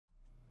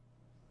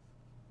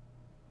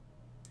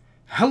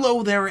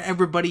Hello there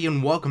everybody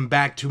and welcome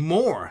back to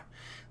more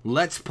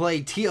Let's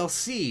Play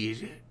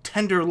TLC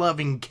Tender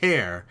Loving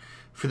Care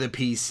for the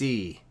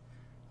PC.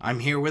 I'm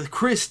here with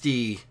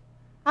Kristi.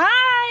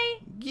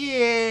 Hi!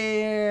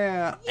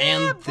 Yeah!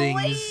 And boy.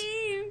 things...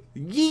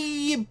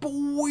 Yeah,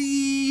 boy!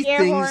 Air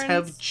things horns.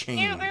 have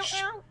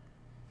changed.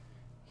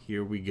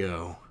 Here we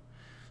go.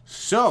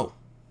 So,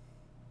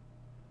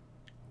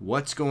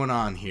 what's going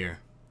on here?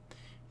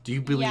 Do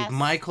you believe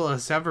Michael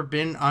has ever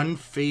been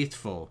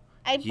unfaithful?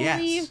 I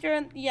believe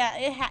during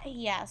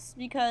yes,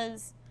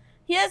 because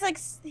he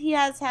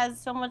has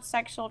so much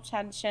sexual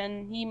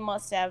tension. He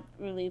must have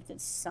relieved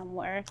it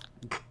somewhere.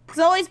 He's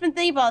always been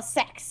thinking about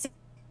sex.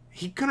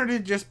 He couldn't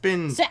have just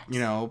been, you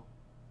know,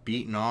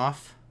 beaten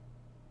off.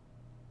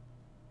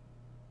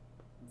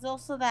 There's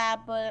also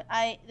that, but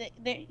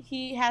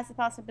he has the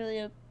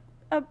possibility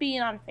of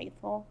being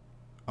unfaithful.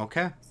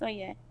 Okay. So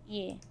yeah.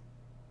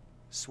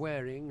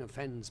 Swearing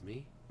offends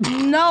me.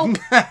 No.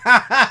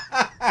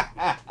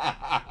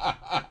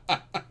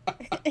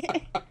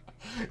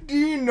 Do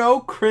you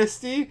know,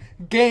 Kristi?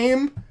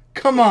 Game?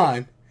 Come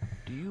on.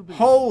 Do you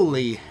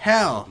Holy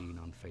hell. Being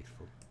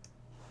unfaithful?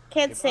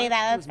 Can't say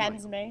that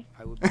offends me.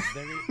 I would be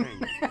very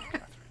angry,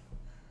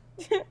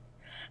 Catherine.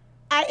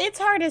 It's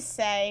hard to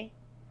say.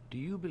 Do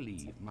you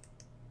believe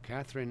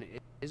Catherine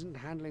isn't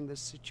handling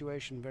this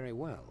situation very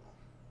well?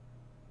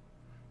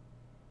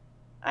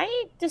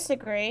 I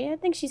disagree. I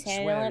think she's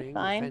handling it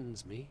fine. Swearing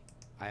offends me.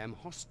 I am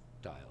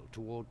hostile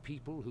toward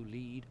people who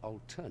lead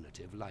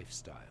alternative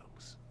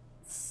lifestyles.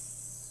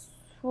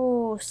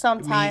 Ooh,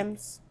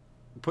 sometimes.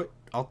 But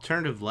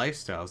alternative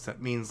lifestyles, that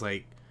means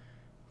like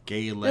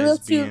gay,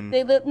 lesbian.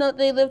 They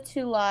live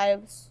two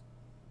lives.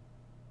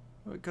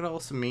 It could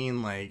also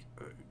mean like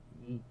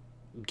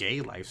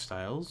gay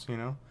lifestyles, you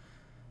know?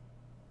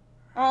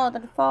 Oh,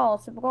 then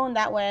false. If we're going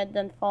that way,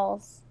 then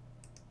false.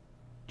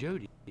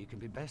 Jodie can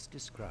be best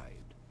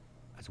described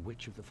as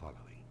which of the following?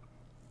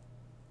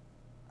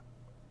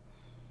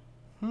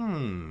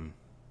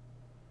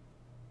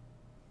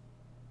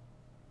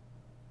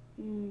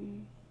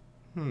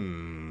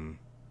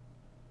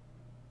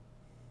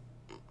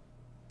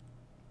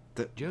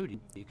 Jodie,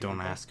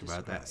 don't ask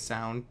about that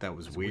sound. That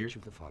was weird. Which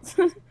of the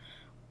following?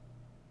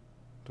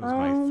 That was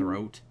my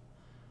throat.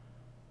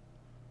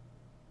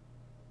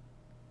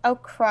 Oh,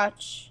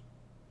 crutch.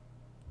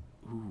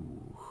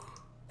 Ooh.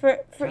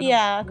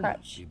 Yeah,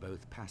 crutch. Be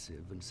both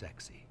passive and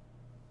sexy.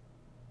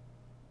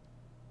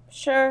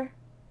 Sure.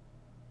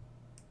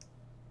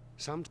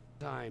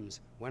 Sometimes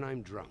when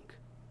I'm drunk,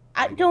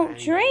 I don't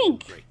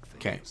drink.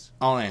 Okay,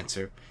 I'll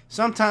answer.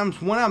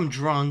 Sometimes when I'm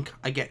drunk,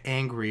 I get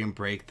angry and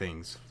break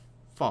things.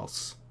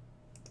 False.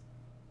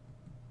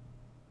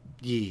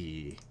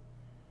 Yeah.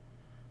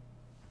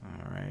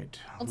 Alright.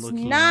 Let's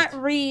not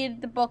read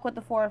the book with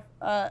the four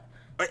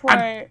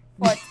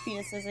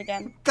penises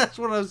again. That's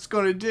what I was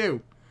going to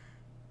do.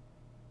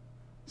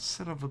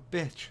 Son of a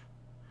bitch.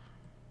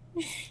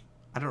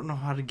 I don't know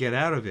how to get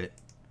out of it.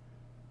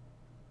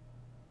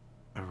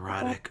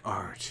 Erotic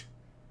art.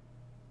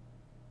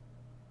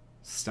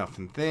 Stuff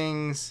and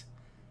things.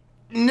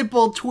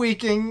 Nipple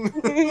tweaking.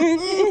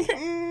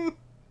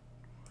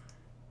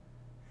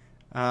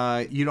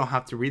 You don't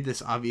have to read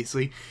this,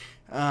 obviously.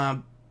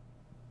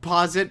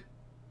 Pause it.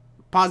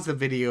 Pause the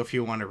video if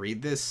you want to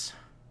read this.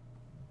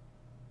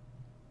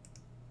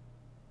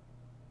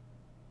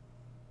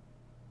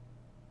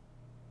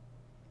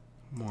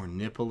 More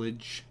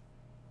nippleage.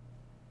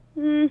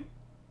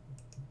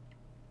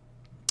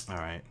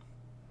 Alright.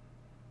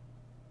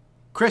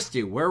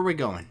 Kristi, where are we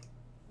going?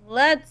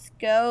 Let's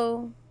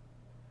go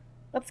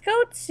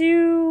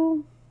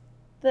to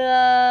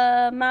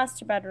the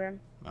master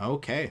bedroom.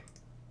 Okay.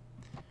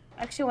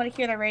 I actually want to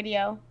hear the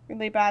radio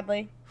really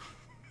badly.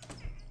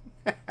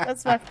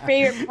 That's my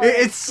favorite part.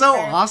 It's so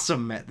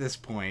awesome at this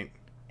point.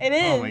 It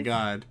is. Oh my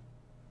god.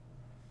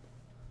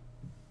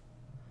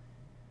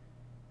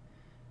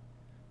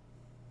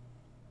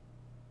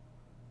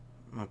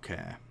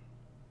 Okay.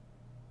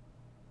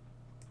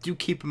 Do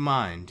keep in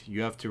mind,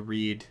 you have to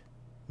read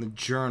the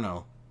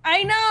journal.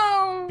 I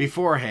know!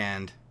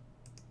 Beforehand.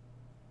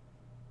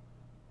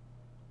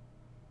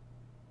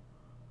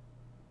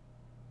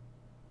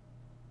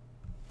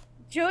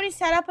 Jodie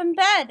sat up in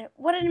bed.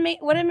 What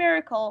a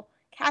miracle.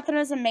 Catherine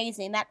is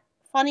amazing. That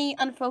funny,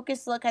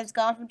 unfocused look has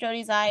gone from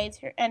Jodie's eyes,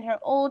 and her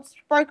old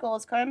sparkle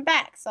is coming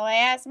back. So I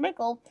asked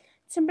Michael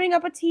to bring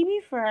up a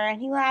TV for her,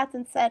 and he laughed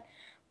and said,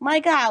 "My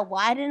God,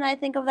 why didn't I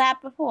think of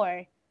that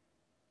before?"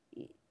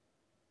 He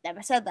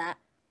never said that.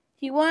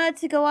 He wanted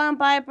to go out and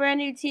buy a brand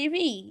new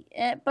TV,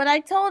 but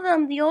I told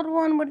him the old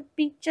one would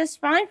be just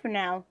fine for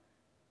now.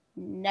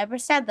 Never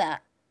said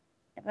that.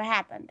 Never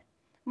happened.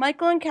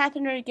 Michael and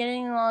Catherine are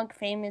getting along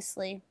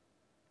famously.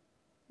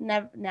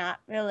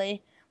 Not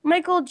really.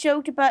 Michael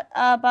joked about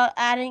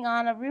adding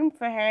on a room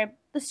for her.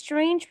 The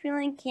strange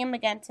feeling came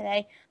again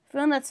today. The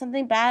feeling that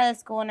something bad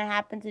is going to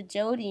happen to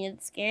Jodie.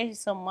 It scares you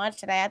so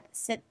much that I have to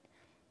sit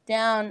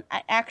down.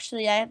 I have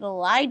to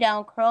lie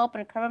down, curl up,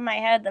 and cover my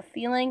head. The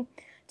feeling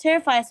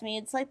terrifies me.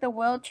 It's like the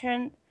world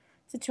turned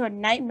into a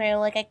nightmare.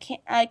 Like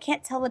I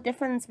can't tell the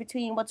difference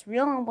between what's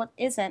real and what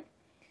isn't.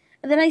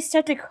 And then I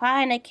start to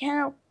cry, and I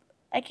can't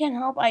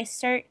help. I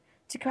start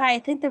to cry. I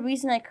think the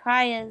reason I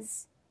cry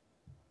is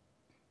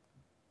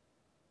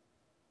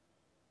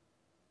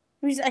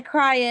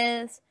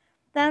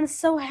that I'm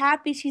so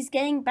happy she's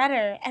getting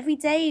better every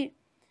day.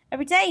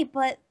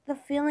 But the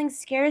feeling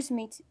scares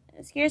me.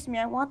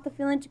 I want the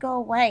feeling to go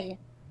away.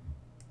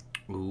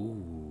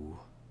 Ooh.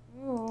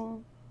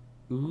 Ooh.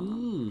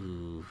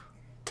 Ooh.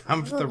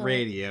 Time for the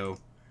radio.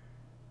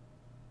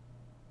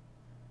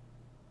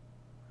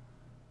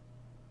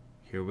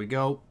 Here we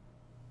go.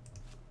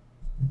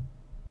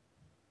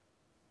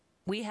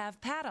 We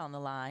have Pat on the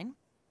line.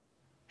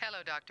 Hello,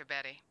 Dr.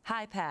 Betty.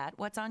 Hi, Pat.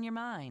 What's on your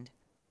mind?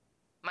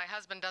 My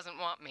husband doesn't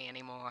want me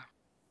anymore.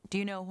 Do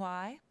you know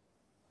why?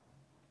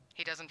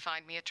 He doesn't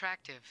find me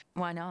attractive.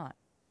 Why not?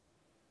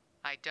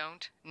 I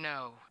don't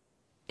know.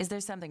 Is there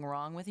something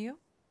wrong with you?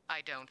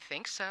 I don't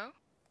think so.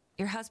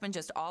 Your husband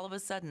just all of a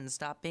sudden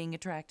stopped being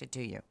attracted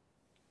to you.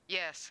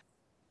 Yes.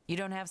 You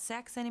don't have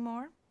sex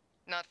anymore?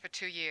 Not for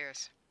 2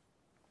 years.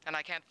 And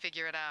I can't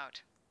figure it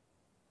out.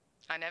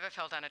 I never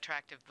felt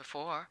unattractive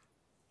before.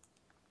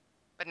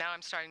 But now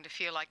I'm starting to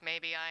feel like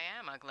maybe I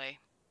am ugly.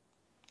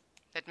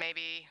 That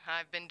maybe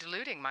I've been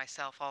deluding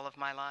myself all of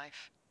my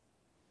life.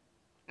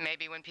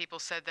 Maybe when people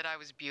said that I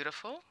was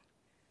beautiful,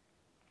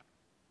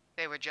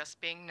 they were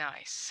just being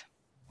nice.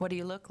 What do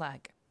you look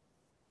like?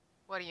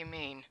 What do you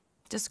mean?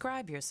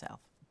 Describe yourself.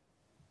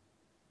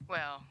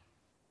 Well,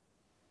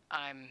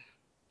 I'm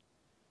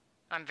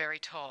very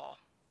tall,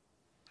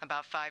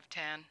 about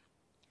 5'10",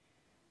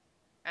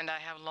 and I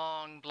have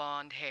long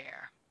blonde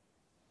hair.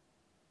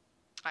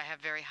 I have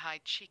very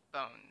high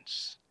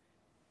cheekbones.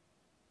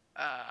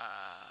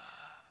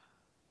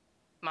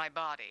 My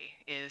body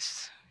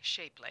is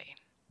shapely.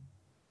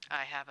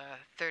 I have a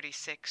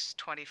 36,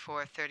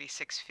 24,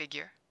 36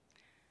 figure.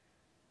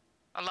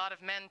 A lot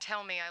of men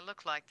tell me I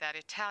look like that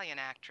Italian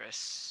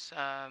actress,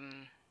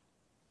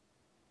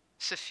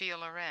 Sophia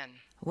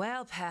Loren.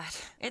 Well,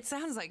 Pat, it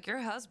sounds like your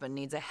husband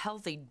needs a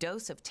healthy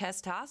dose of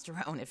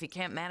testosterone if he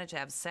can't manage to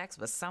have sex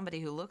with somebody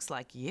who looks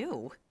like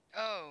you.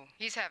 Oh,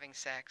 he's having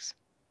sex.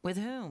 With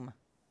whom?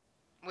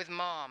 With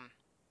Mom.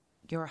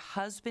 Your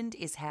husband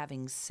is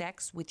having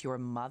sex with your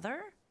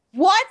mother?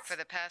 What? For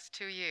the past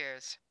 2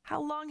 years.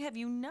 How long have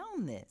you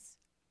known this?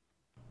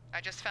 I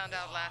just found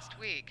out last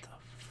week.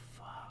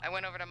 I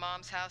went over to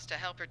Mom's house to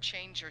help her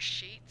change her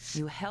sheets.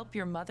 You help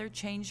your mother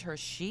change her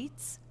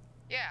sheets?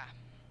 Yeah.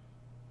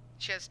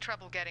 She has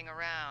trouble getting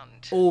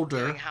around.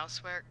 Older. Doing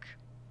housework.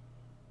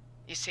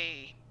 You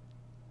see,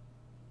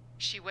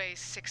 she weighs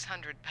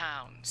 600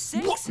 pounds.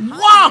 600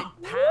 Wow!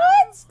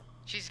 pounds?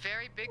 She's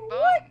very big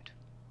boned.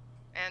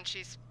 And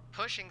she's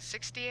pushing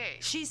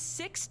 68. She's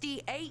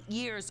 68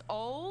 years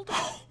old?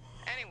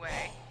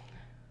 Anyway,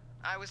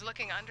 I was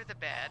looking under the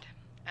bed,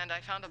 and I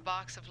found a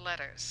box of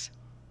letters.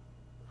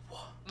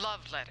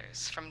 Love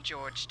letters from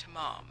George to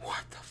Mom.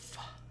 What the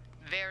fuck?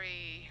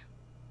 Very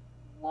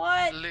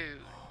What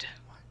lewd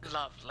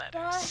love the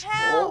letters.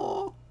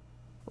 hell?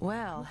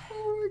 Well,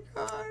 Oh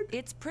my god.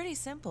 it's pretty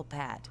simple,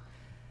 Pat.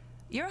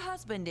 Your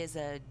husband is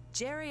a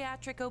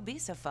geriatric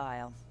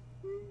obesophile.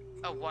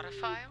 A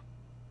whatophile?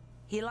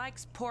 He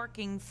likes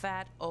porking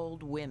fat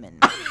old women.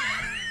 Well,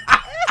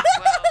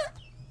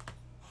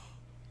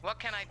 what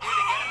can I do to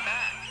get him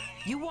back?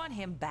 You want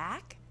him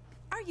back?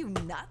 Are you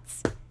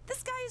nuts?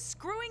 This guy is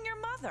screwing your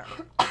mother.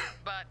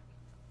 But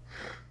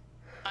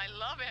I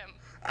love him.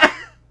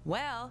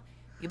 Well,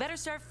 you better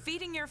start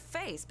feeding your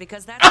face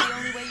because that's the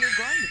only way you're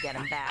going to get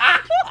him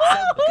back. So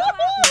go out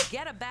and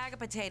get a bag of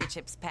potato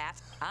chips,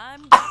 Pat.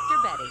 I'm Dr.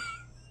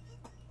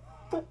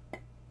 Betty.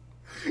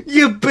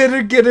 You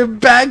better get a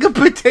bag of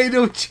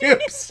potato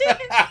chips.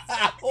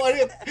 What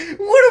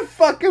a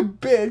fucking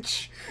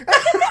bitch.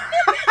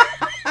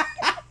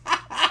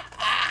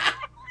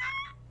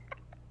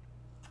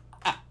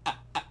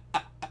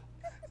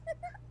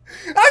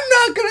 I'm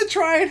not gonna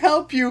try and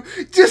help you.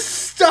 Just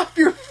stuff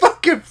your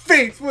fucking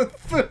face with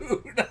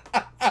food.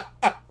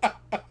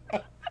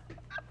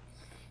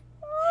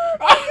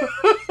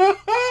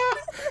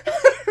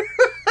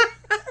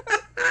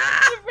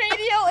 The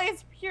radio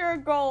is pure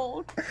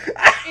gold.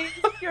 It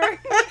is pure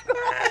gold.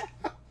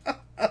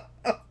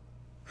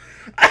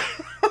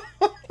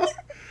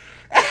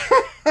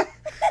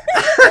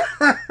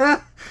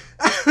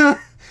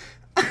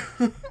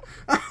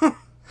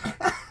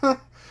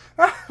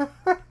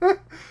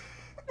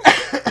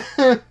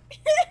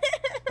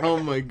 Oh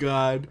my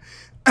god.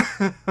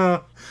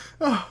 Oh,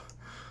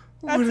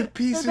 what a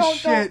piece of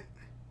shit.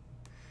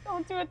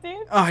 Don't do it,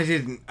 dude. Oh, I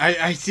didn't.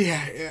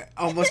 Yeah,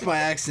 almost by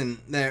accident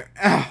there.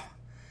 Oh.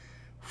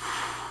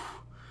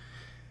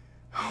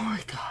 Oh my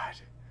god.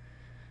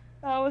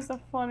 That was the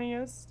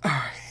funniest.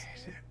 Alright.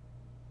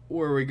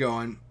 Where are we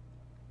going?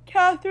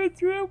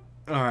 Catherine's room.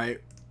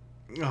 Alright.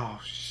 Oh,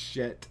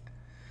 shit.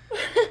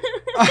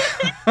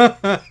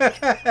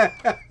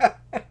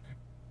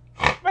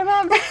 My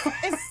mom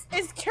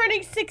is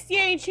turning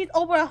 68. She's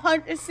over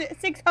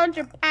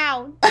 600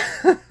 pounds.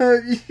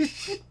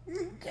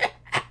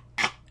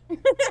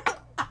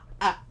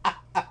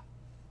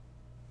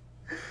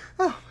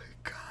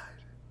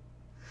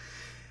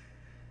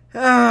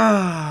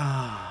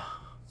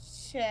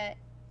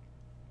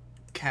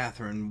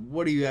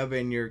 what do you have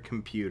in your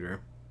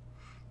computer?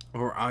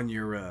 Or on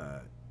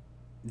your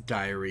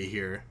diary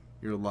here?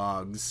 Your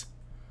logs?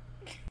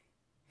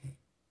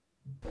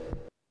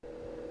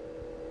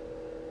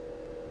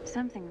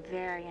 Something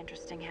very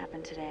interesting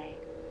happened today.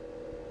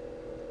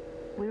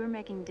 We were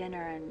making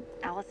dinner and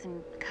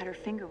Allison cut her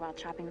finger while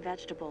chopping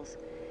vegetables.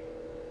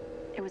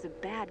 It was a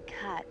bad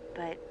cut,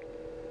 but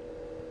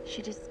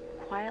she just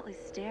quietly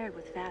stared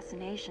with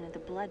fascination at the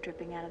blood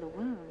dripping out of the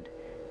wound.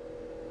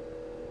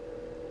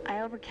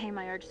 I overcame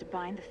my urge to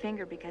bind the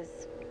finger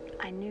because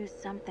I knew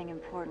something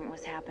important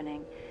was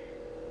happening.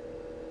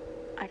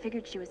 I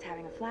figured she was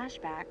having a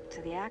flashback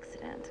to the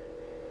accident.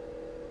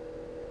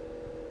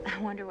 I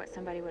wonder what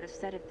somebody would have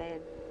said if they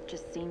had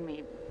just seen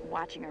me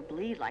watching her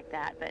bleed like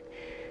that, but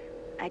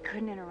I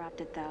couldn't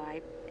interrupt it, though.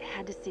 I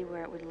had to see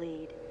where it would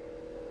lead.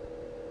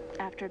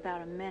 After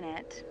about a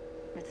minute,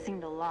 it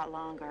seemed a lot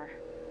longer,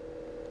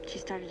 she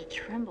started to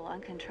tremble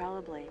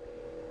uncontrollably.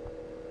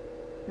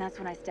 And that's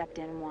when I stepped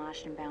in and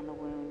washed and bound the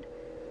wound.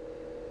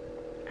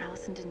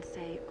 Allison didn't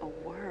say a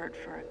word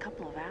for a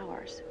couple of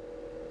hours.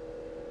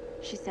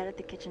 She sat at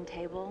the kitchen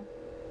table,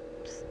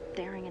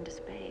 staring into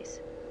space.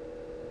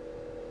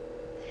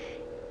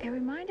 It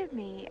reminded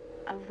me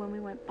of when we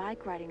went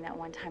bike riding that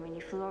one time and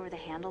you flew over the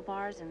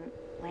handlebars and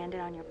landed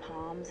on your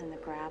palms in the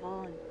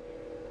gravel, and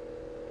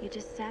you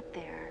just sat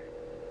there,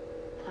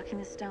 plucking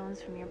the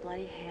stones from your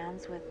bloody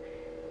hands with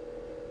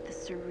the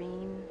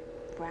serene,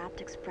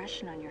 rapt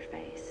expression on your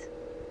face.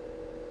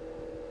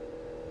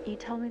 You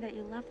told me that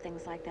you loved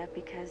things like that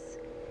because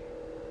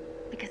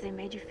they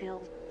made you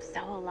feel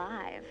so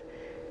alive.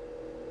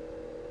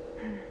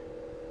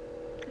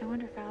 I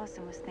wonder if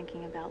Allison was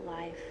thinking about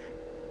life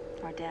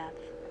or death.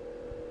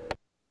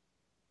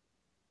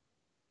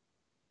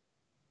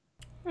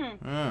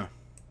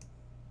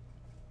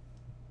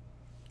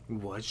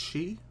 Was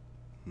she?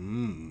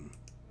 I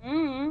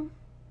don't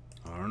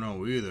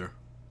know either.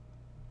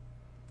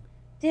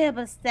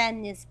 Terrible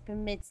sadness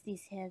permits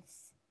these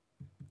heads.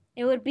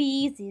 It would be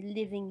easy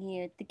living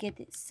here to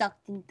get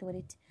sucked into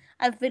it.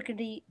 I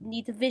frequently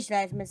need to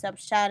visualize myself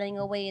shouting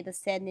away the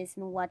sadness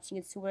and watching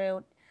it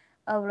swirl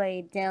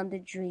away down the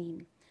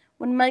drain.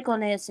 When Michael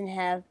and Harrison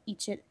have,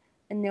 each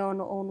in their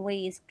own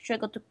ways,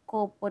 struggled to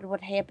cope with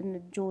what happened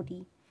to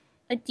Jody,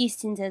 a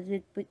distance has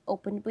been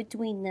opened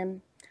between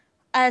them.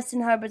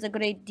 Allison harbors a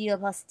great deal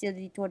of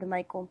hostility toward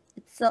Michael.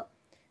 It's so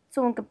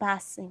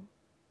encompassing.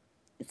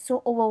 It's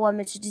so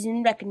overwhelming she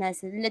doesn't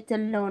recognize it, let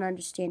alone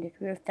understand it.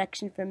 Her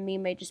affection for me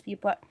may just be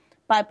a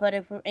byproduct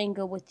of her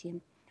anger with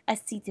him. I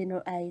see it in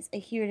her eyes. I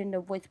hear it in her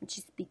voice when she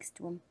speaks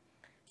to him.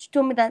 She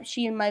told me that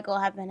she and Michael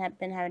have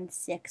been having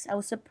sex. I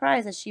was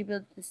surprised that she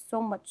revealed this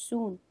so much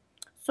so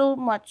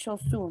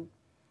soon.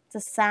 It's a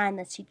sign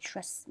that she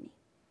trusts me.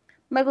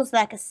 Michael's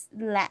lack of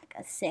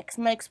sex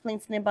might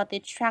explain something about the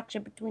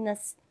attraction between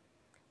us.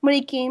 When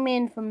he came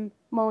in from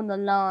mowing the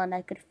lawn,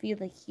 I could feel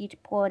the heat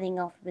pouring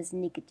off of his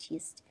naked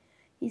chest.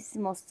 He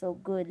smells so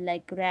good,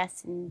 like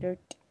grass and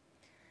dirt.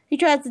 He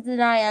tries to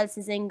deny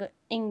Alice's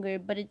anger,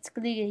 but it's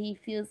clear he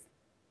feels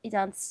it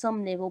on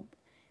some level.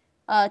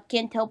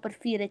 Can't help but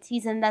feel it.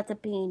 He's in lots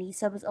of pain. He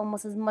suffers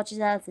almost as much as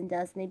Allison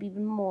does, maybe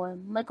even more.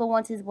 Michael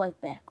wants his wife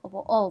back, over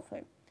all of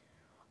her.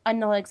 I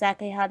know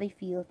exactly how they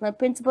feel. My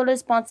principal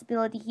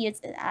responsibility here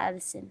is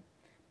Allison.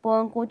 But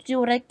I'm going to do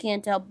what I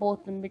can to help both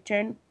of them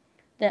return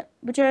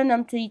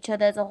them to each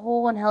other as a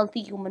whole and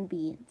healthy human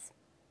beings.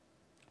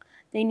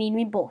 They need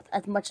me both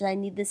as much as I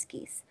need this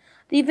case.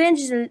 The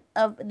advantage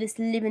of this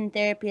live-in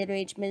therapy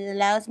arrangement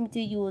allows me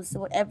to use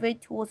whatever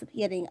tools of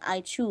healing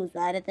I choose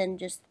rather than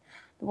just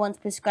the ones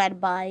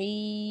prescribed by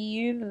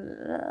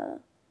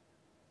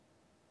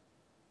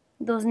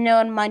those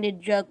narrow-minded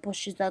drug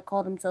pushers that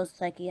call themselves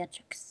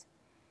psychiatrists.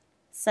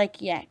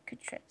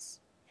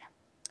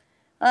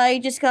 I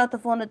just got off the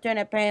phone to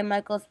Turner. Apparently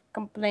Michael's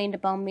complained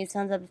about me. It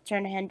sounds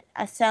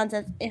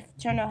as if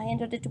Turner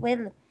handled it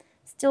well.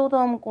 Still, though,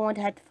 I'm going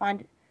to have to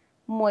find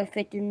more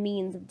effective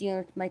means of dealing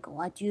with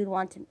Michael. I do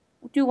want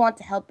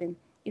to help him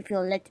if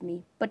he'll let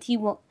me, but he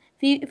won't.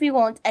 If he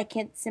won't, I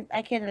can't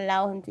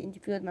allow him to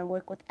interfere with my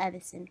work with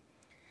Addison.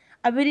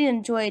 I really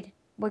enjoyed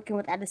working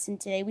with Addison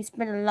today. We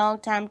spent a long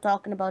time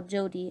talking about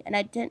Jody, and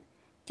I didn't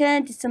get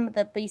into some of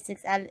the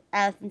basics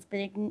Addison's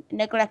been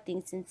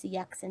neglecting since the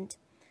accident.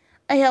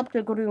 I helped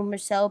her groom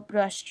herself,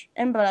 brush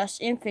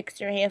and fix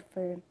her hair for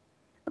her.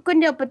 I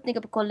couldn't help but think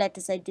of Colette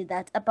as I did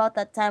that. About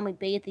that time we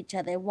bathed each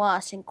other,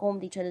 washed and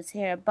combed each other's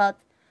hair. About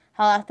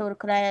how afterward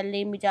Colette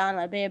laid me down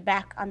my bare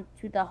back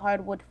onto the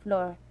hardwood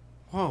floor.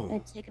 Whoa.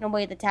 And taken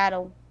away the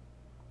towel.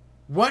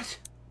 What?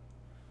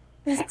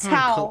 The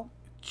towel.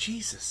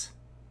 Jesus.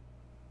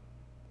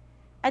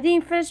 I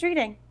didn't finish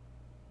reading.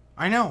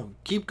 I know.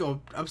 Keep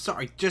going. I'm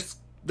sorry. Just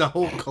the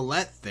whole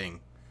Colette thing.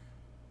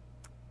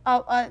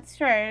 Oh,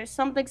 sure.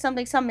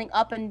 Something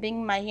up and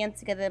bring my hands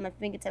together and my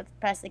fingertips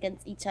pressed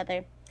against each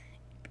other.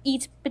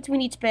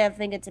 Between each pair of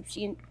fingertips,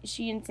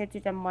 she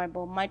inserted a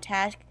marble. My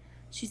task,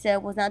 she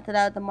said, was not to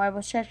allow the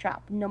marble to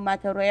drop, no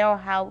matter where or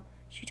how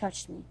she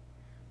touched me.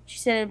 She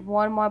said if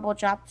one marble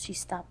dropped, she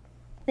stopped.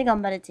 I think I'll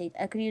meditate.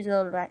 I could use a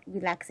little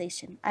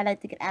relaxation. I'd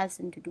like to get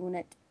Allison to doing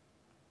it.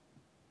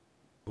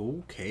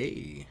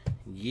 Okay.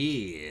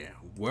 Yeah.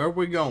 Where are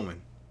we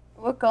going?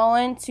 We're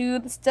going to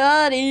the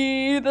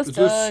study. The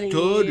study. The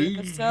study.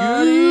 The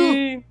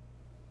study.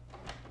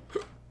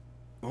 Yeah.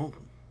 Oh.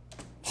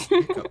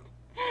 Hiccup.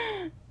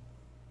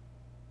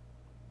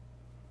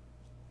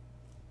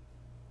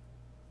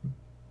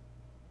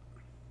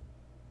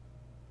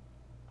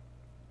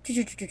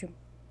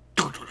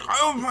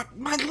 Oh,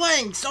 my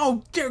legs!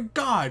 Oh, dear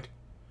God!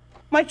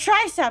 My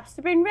triceps,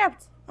 they're being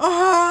ripped.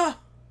 Ah!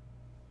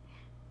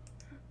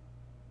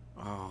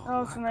 Oh,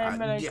 Allison, I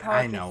admit I yeah, caught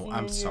I this know. in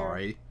I'm your-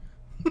 sorry.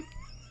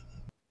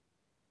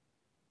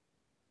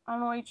 I don't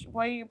know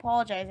why are you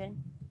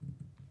apologizing.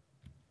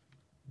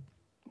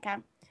 Okay.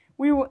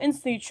 We were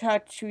instantly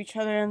attracted to each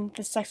other, and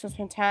the sex was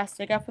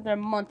fantastic. After that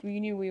month, we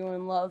knew we were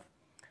in love.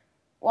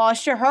 Well, I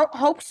sure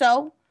hope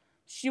so.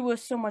 She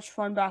was so much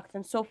fun back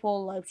then, so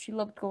full of life. She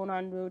loved going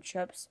on road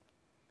trips,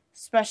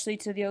 especially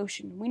to the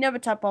ocean. We never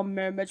talked about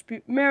marriage,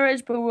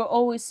 but we were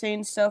always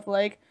saying stuff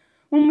like,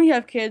 when we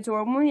have kids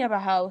or when we have a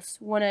house.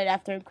 One night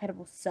after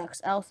incredible sex,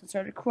 Allison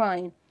started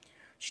crying.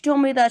 She told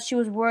me that she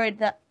was worried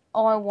that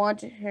all I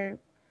wanted her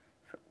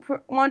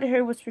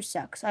was for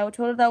sex. I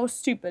told her that was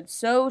stupid,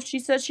 so she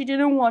said she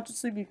didn't want to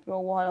sleep with me for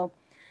a while.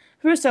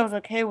 First, I was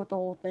okay with the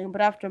whole thing,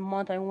 but after a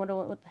month, I wondered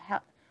what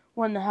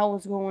in the hell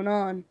was going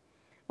on.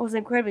 I was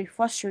incredibly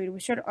frustrated. We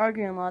started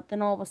arguing a lot.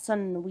 Then all of a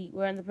sudden, we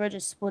were on the verge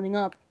of splitting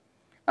up.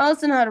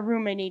 Allison had a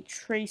roommate named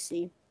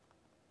Tracy,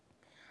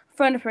 a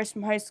friend of hers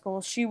from high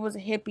school. She was a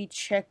hippie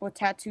chick with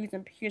tattoos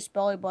and pierced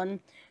belly button.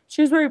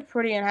 She was very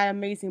pretty and had an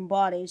amazing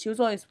body. She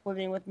was always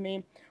flirting with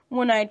me.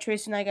 One night,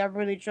 Tracy and I got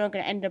really drunk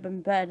and ended up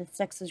in bed. The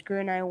sex was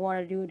great and I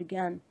wanted to do it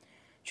again.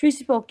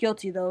 Tracy felt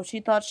guilty, though. She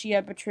thought she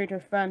had betrayed her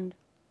friend.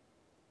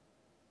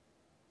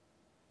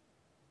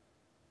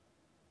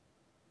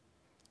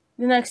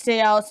 The next day,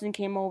 Allison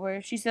came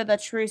over. She said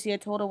that Tracy had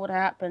told her what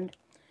happened.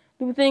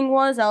 The thing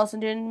was, Allison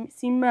didn't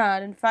seem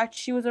mad. In fact,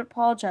 she was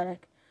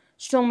apologetic.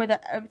 She told me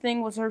that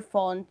everything was her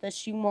fault and that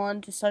she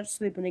wanted to start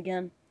sleeping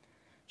again.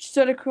 She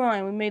started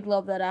crying. We made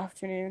love that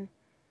afternoon.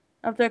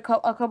 After a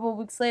couple of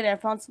weeks later, I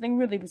found something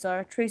really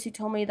bizarre. Tracy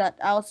told me that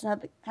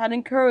Allison had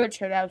encouraged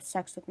her to have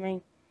sex with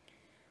me.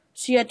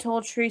 She had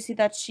told Tracy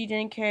that she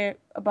didn't care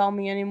about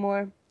me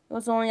anymore. It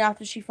was only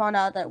after she found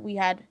out that we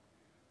had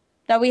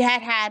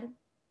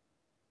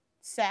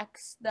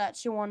sex that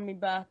she wanted me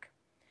back.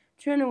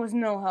 Turner was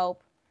no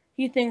help.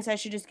 He thinks I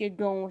should just get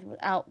going with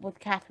what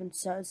Catherine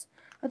says.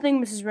 I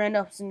think Mrs.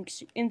 Randolph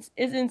is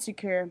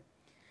insecure,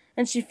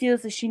 and she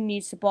feels that she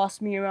needs to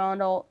boss me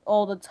around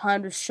all the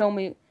time to show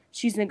me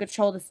she's in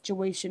control of the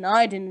situation.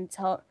 I didn't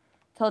tell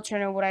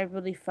Turner what I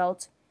really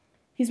felt.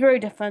 He's very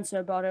defensive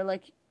about her,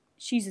 like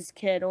she's his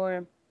kid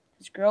or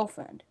his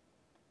girlfriend.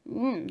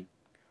 The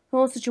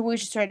whole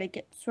situation started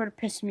to sort of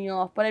piss me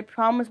off, but I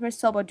promised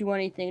myself I'd do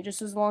anything,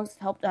 just as long as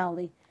it helped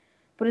Allie.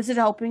 But is it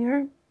helping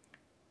her?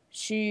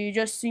 She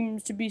just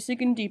seems to be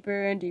sinking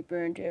deeper and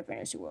deeper into her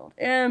fantasy world.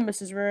 And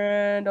Mrs.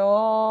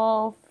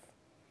 Randolph.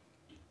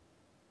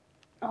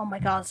 Oh my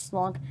god, it's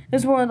long.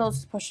 It's one of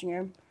those pushing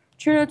her.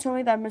 Trina told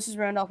me that Mrs.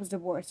 Randolph is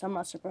divorced. I'm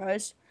not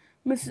surprised.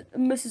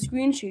 Mrs.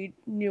 Greensheet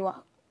knew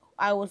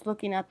I was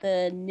looking at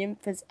the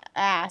nymph's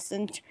ass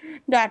in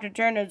Dr.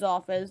 Turner's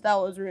office. That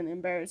was really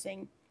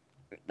embarrassing.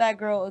 That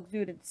girl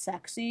exuded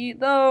sexy,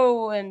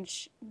 and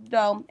she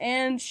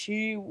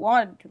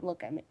wanted me to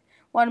look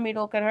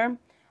at her.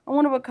 I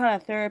wonder what kind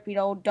of therapy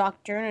old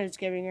Doc Turner is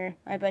giving her.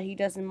 I bet he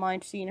doesn't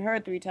mind seeing her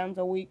 3 times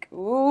a week.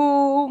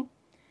 Ooh.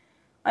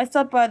 I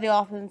stopped by the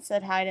office and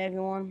said hi to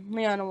everyone.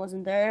 Leona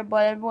wasn't there,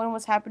 but everyone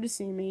was happy to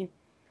see me.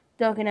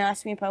 Duncan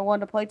asked me if I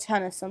wanted to play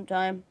tennis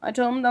sometime. I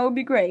told him that would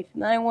be great.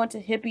 Then I went to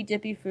Hippy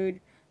Dippy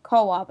Food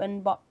Co-op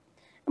and bought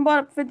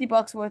up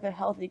 $50 worth of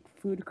healthy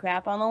food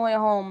crap. On the way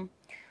home,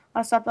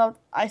 I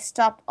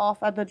stopped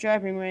off at the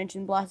driving range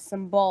and blasted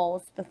some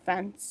balls to the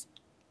fence.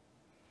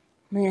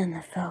 Man,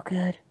 that felt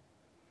good.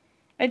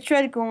 I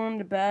tried going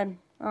to bed.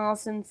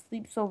 Allison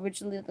sleeps so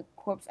rigidly that the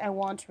corpse I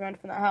want to run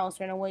from the house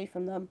ran away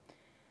from them.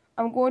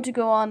 I'm going to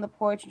go on the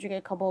porch and drink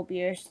a couple of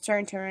beers. It's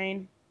starting to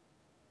rain.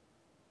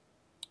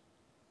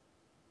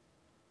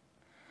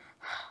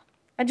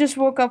 I just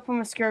woke up from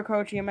a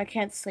scarecrow dream. I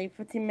can't sleep.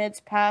 15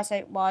 minutes pass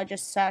while I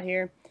just sat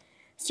here,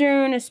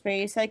 staring into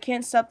space. I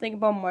can't stop thinking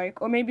about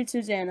Mike, or maybe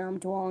Susanna I'm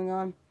dwelling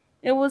on.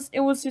 It was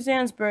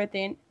Susanna's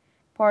birthday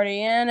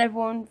party, and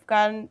everyone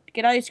got to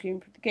get ice cream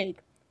for the cake.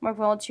 Mark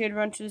volunteered to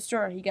run to the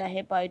store. He got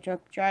hit by a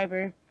drunk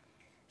driver.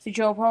 As he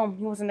drove home,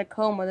 he was in a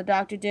coma. The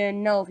doctor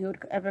didn't know if he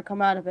would ever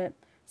come out of it.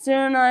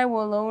 Sarah and I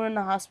were alone in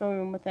the hospital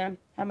room with him.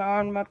 I had my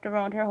arm wrapped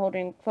around her,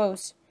 holding her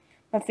close.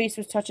 My face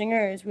was touching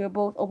hers. We were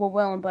both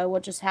overwhelmed by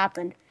what just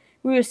happened.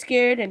 We were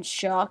scared and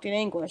shocked and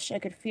anguished. I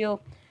could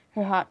feel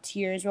her hot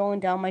tears rolling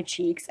down my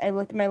cheeks. I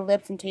licked my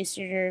lips and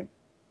tasted her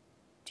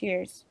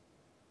tears.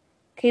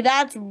 Okay,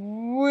 that's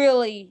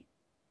really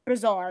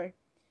bizarre.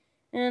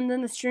 And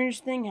then the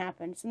strangest thing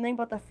happened. Something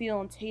about the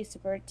feel and taste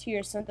of her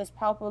tears sent this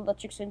powerful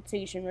electric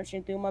sensation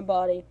rushing through my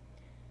body.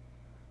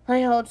 I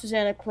held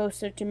Susanna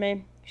closer to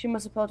me. She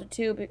must have felt it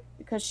too,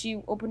 because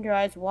she opened her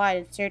eyes wide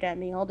and stared at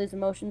me. All these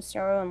emotions,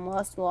 sorrow and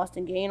lust, lost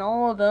and gain,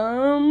 all of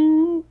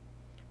them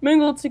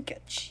mingled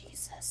together.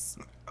 Jesus.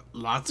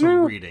 Lots of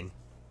reading.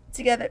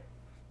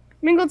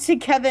 Mingled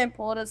together and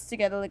pulled us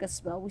together like a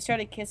spell. We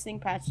started kissing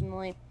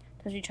passionately,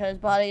 touched each other's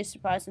bodies,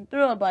 surprised and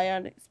thrilled by our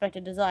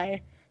unexpected desire.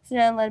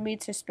 Susanna led me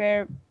to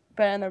spare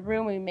bed in the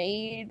room we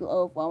made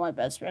love while my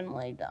best friend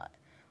lay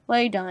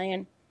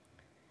dying.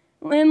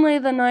 In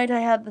late the night, I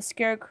had the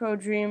scarecrow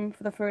dream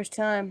for the first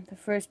time. The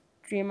first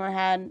dream I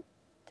had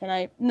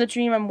tonight. In the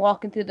dream, I'm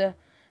walking through the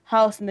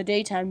house in the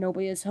daytime.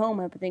 Nobody is home.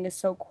 Everything is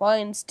so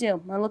quiet and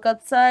still. I look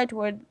outside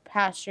toward the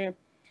pasture.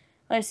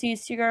 I see a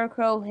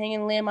scarecrow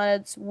hanging limb on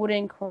its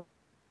wooden cross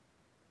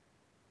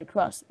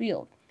across the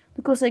field.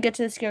 The closer I get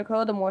to the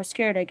scarecrow, the more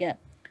scared I get.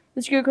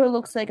 The scarecrow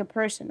looks like a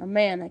person, a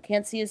man. I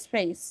can't see his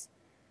face.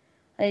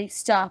 I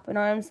stop, an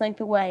arm's length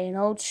away. An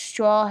old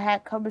straw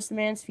hat covers the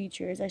man's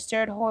features. I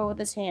stare at horror with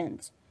his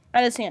hands,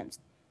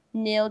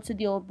 nailed to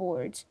the old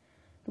boards.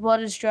 The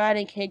blood is dried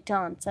and caked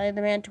on. Side of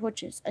the man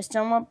twitches. I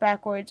stumble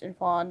backwards and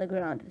fall on the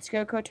ground. The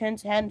scarecrow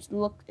turns his head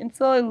and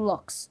slowly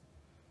looks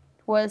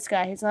toward the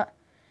sky.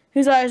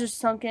 His eyes are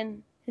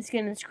sunken. His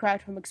skin is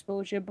cracked from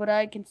exposure, but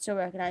I can still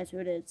recognize who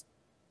it is.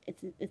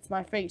 It's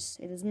my face.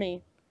 It is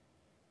me.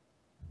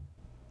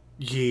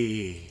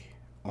 Yeah.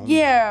 Oh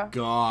yeah. My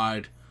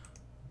God.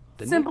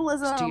 The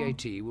Symbolism.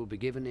 next TAT will be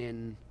given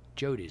in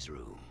Jodie's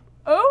room.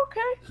 Okay.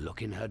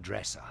 Look in her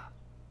dresser.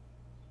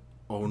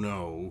 Oh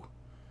no.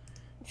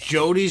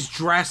 Jodie's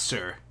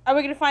dresser. Are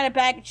we gonna find a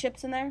bag of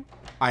chips in there?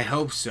 I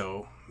hope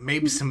so.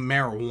 Maybe some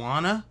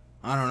marijuana?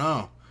 I don't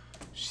know.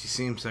 She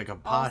seems like a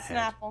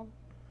pothead. Snapple.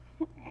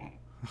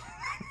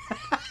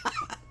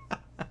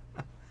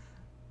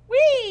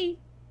 Wee!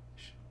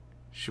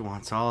 She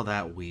wants all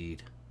that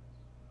weed.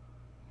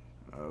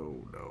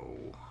 Oh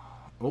no.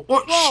 Oh,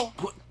 oh, Whoa.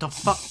 what the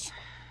fuck?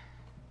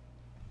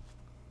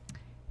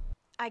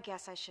 I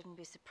guess I shouldn't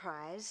be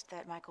surprised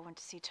that Michael went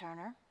to see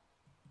Turner.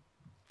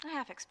 I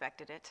half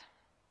expected it.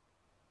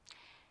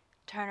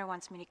 Turner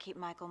wants me to keep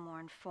Michael more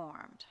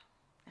informed,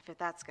 if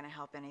that's going to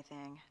help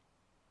anything.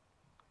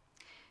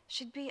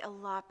 She'd be a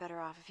lot better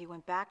off if he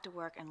went back to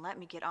work and let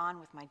me get on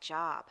with my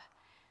job.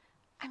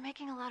 I'm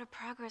making a lot of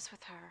progress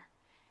with her,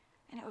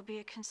 and it would be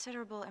a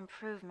considerable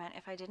improvement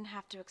if I didn't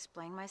have to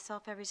explain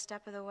myself every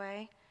step of the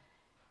way.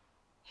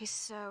 He's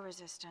so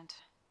resistant.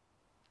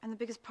 And the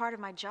biggest part of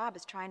my job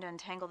is trying to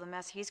untangle the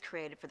mess he's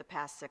created for the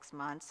past 6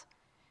 months.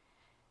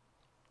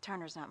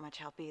 Turner's not much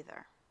help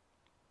either.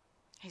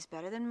 He's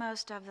better than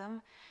most of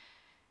them,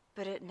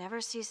 but it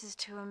never ceases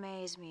to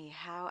amaze me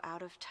how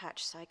out of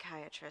touch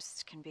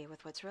psychiatrists can be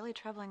with what's really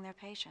troubling their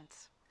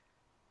patients.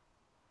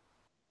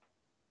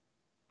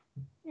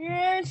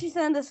 And she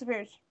then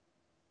disappears.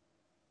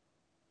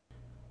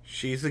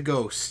 She's a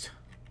ghost.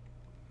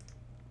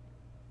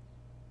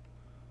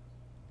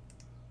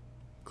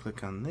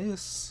 Click on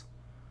this.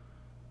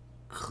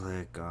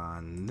 Click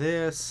on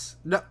this.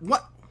 No,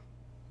 what?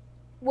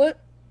 What?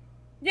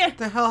 Yeah. What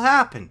the hell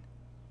happened?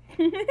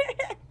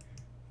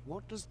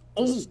 What does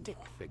the stick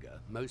figure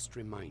most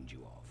remind you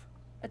of?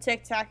 A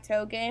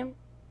tic-tac-toe game.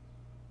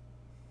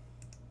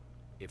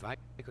 If I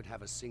could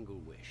have a single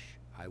wish,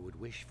 I would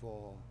wish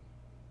for...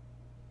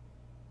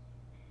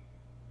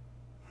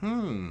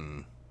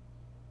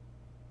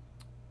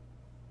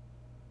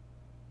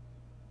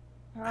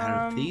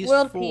 Out of these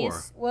world four.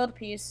 peace. World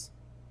peace.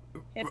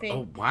 Hippie.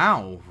 Oh,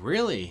 wow.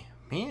 Really?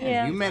 Man,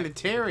 Yeah.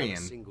 humanitarian. If I could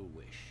have a single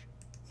wish,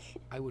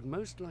 I would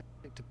most like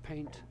to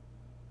paint...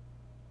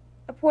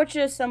 A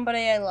portrait of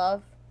somebody I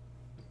love.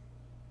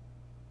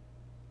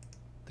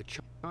 The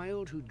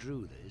child who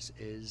drew this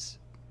is...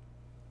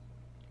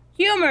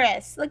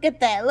 Humorous. Look at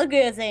that. Look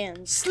at his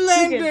hands.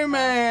 Slender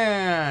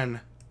Man!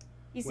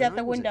 He's When at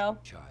the I was a window.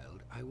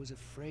 child, I was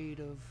afraid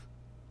of...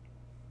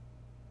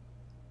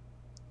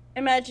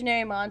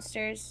 Imaginary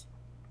monsters.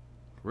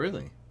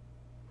 Really?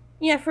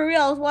 Yeah, for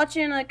real. I was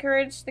watching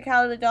Courage the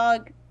Cowardly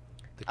Dog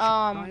The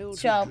child who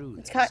show. drew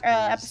It's this is-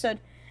 episode.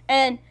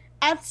 And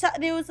outside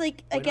there was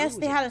like I When guess was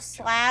they had a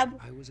slab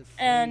child, I was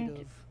afraid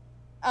and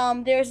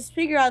of... there was a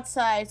speaker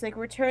outside. It's like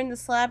return the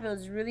slab. It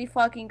was really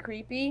fucking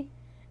creepy.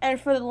 And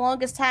for the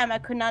longest time I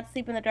could not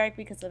sleep in the dark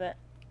because of it.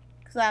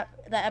 Because that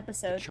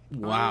episode. child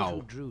Wow.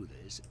 who drew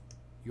this,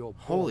 you're born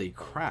Holy with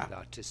crap.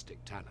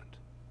 artistic talent.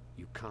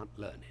 You can't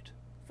learn it.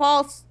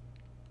 False.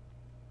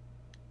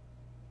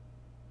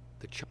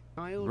 The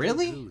child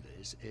Really? who drew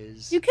this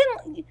is... You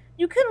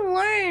can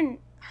learn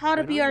how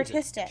to When be I was a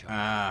artistic. child,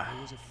 Ah.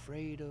 I was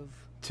afraid of...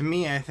 To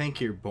me, I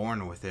think you're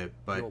born with it,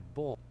 but You're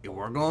born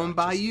we're with going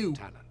by artistic you.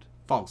 Talent. You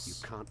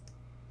False. can't...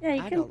 Yeah,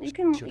 you Adults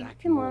can should you act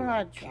can more learn how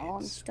to like draw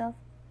and kids. stuff.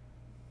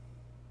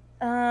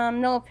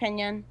 No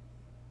opinion.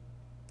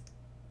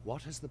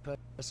 What has the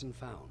person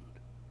found?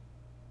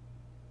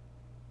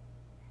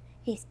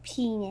 His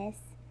penis.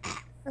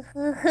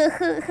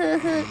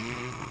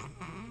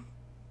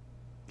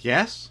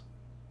 Yes?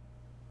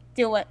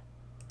 Do it.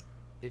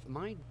 If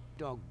my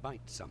dog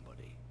bites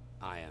somebody,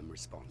 I am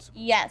responsible.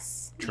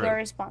 Yes, True. you're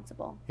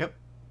responsible. Yep.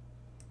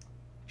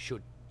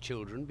 Should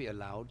children be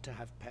allowed to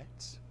have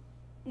pets?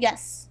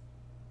 Yes.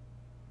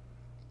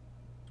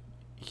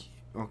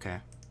 Okay.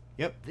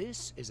 Yep.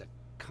 This is a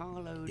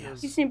carload You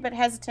seem a bit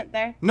hesitant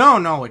there.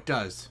 No, it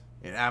does.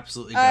 It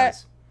absolutely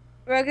does.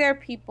 Regular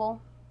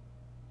people.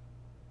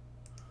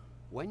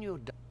 When you're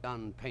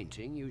done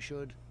painting, you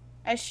should...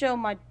 I show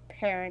my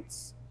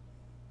parents.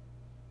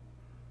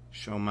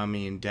 Show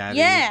mommy and daddy.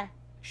 Yeah.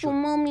 should. Show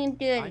mommy and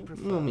I daddy.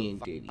 prefer Mommy and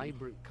daddy.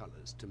 vibrant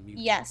colors to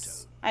muted Yes,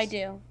 tones. I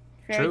do.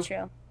 Very True.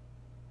 true.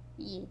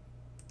 Yeah.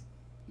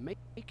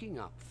 Making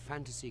up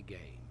fantasy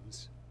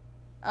games.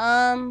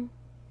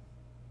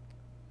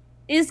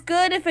 Is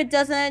good if it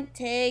doesn't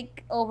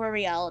take over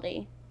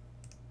reality.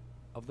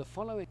 Of the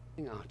following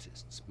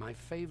artists, my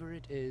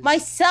favorite is...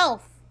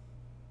 Myself.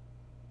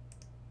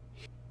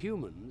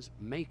 Humans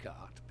make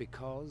art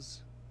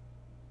because...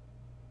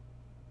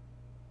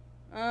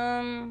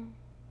 They're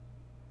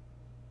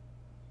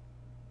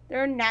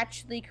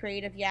naturally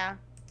creative, yeah.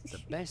 The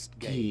best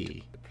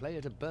game to play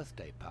at a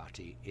birthday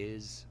party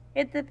is...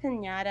 Hit the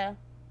pinata.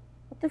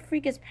 What the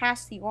freak is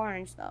past the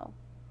orange, though?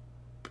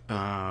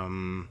 I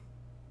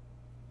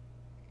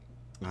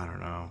don't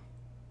know.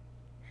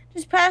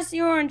 Just pass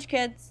the orange,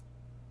 kids.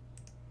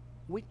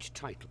 Which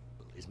title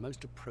is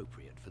most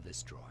appropriate for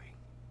this drawing?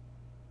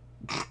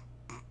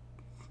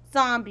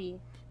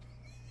 Zombie.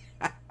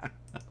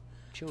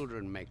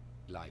 Children make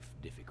life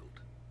difficult.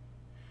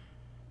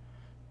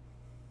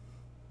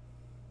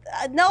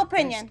 No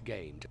opinion. Best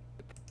game to...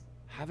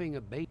 Having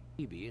a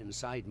baby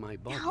inside my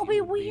body. That'll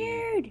be would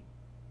weird.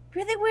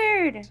 Really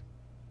weird.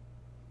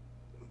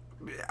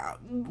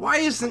 Why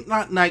isn't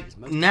that like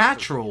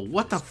natural?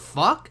 What the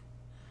fuck?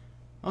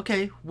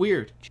 Okay,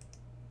 weird.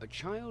 A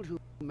child who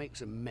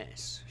makes a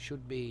mess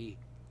should be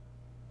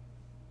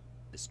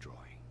this drawing.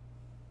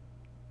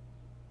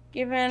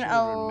 Given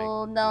Children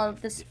make no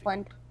life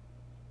discipline. difficult.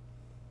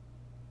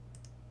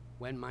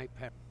 When my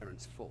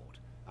parents fought,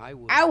 I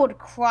would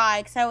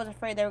cry because I was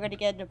afraid they were going to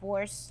get a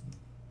divorce.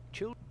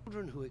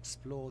 Children who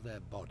explore their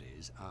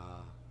bodies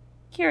are...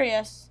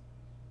 Curious.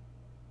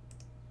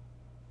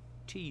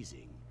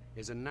 Teasing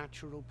is a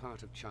natural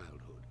part of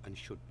childhood and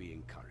should be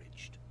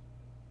encouraged.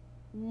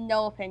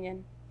 No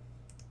opinion.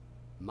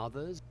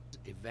 Mothers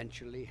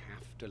eventually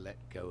have to let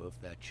go of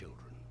their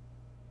children.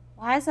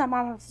 Why does that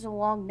mom have such a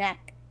long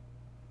neck?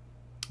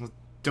 Well,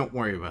 don't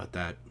worry about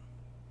that.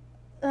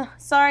 Ugh,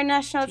 sorry,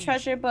 National Teasing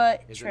Treasure,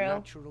 but is true. a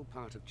natural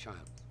part of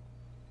childhood.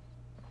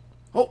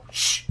 Oh,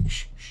 shh,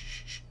 shh,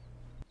 shh, shh.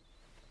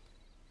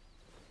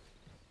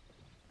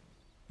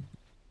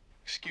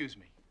 Excuse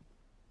me.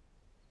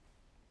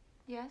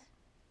 Yes?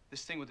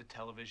 This thing with the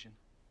television.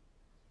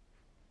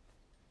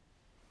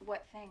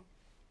 What thing?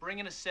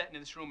 Bringing a set into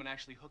this room and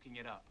actually hooking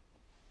it up.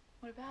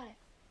 What about it?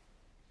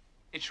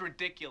 It's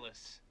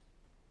ridiculous.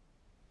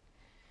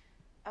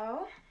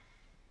 Oh?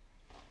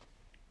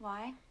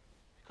 Why?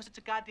 Because it's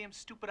a goddamn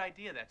stupid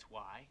idea, that's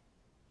why.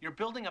 You're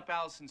building up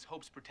Allison's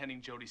hopes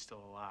pretending Jodie's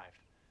still alive.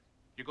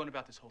 You're going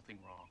about this whole thing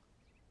wrong.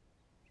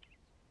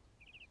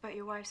 But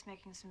your wife's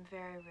making some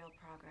very real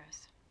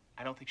progress.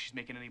 I don't think she's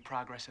making any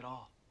progress at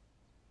all.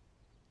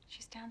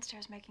 She's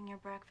downstairs making your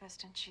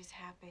breakfast and she's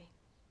happy.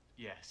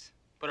 Yes,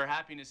 but her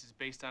happiness is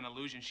based on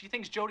illusion. She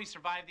thinks Jodie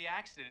survived the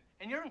accident,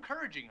 and you're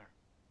encouraging her.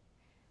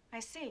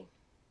 I see.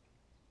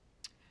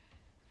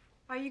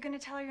 Are you going to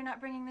tell her you're not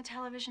bringing the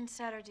television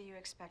set, or do you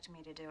expect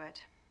me to do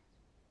it?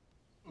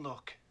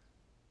 Look,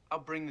 I'll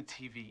bring the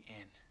TV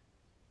in.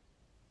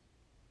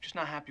 Just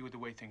not happy with the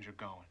way things are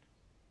going.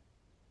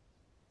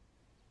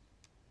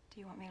 Do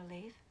you want me to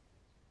leave?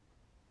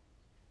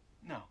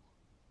 No.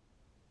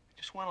 I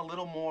just want a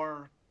little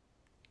more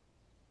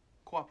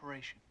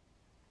cooperation.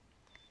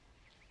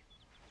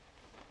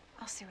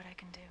 I'll see what I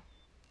can do.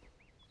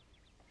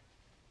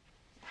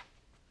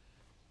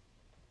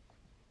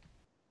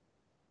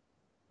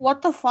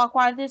 What the fuck?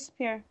 Why did it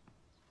disappear?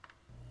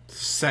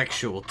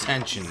 Sexual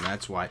tension,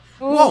 that's why.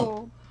 Ooh.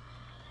 Whoa!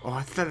 Oh,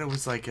 I thought it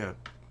was like a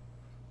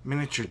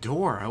miniature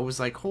door. I was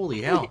like,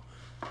 holy hell.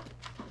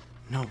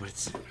 No, but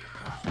it's...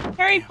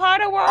 Harry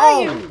Potter, where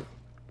are you?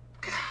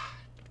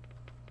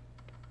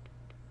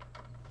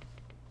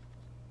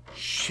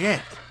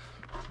 Shit.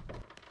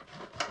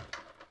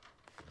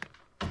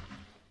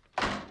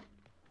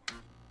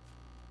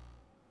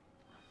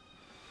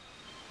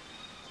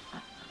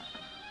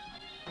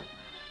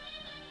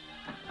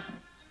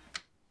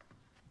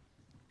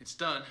 It's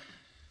done.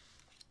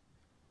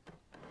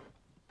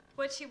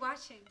 What's she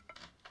watching?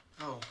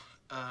 Oh,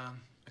 I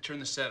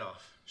turned the set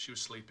off. She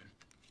was sleeping.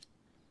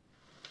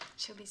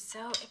 She'll be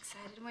so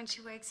excited when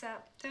she wakes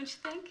up, don't you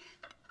think?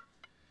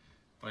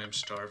 I am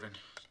starving.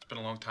 It's been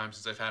a long time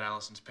since I've had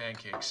Allison's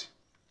pancakes.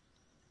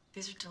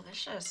 These are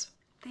delicious.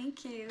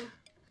 Thank you.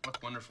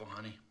 Look wonderful,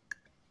 honey.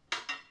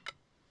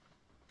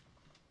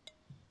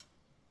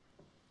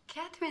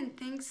 Catherine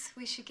thinks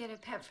we should get a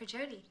pet for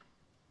Jodie.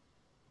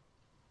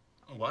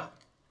 A what?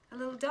 A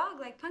little dog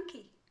like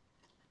Punky.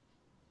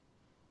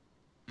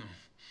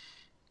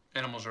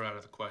 Animals are out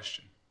of the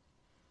question.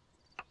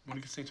 What are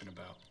you thinking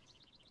about?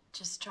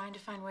 Just trying to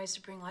find ways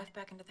to bring life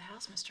back into the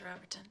house, Mr.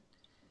 Overton.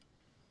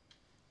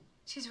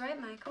 She's right,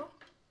 Michael.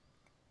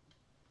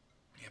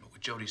 Yeah, but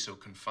with Jody so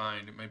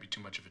confined, it might be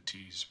too much of a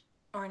tease.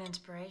 Or an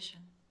inspiration.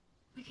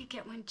 We could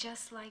get one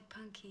just like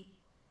Punky.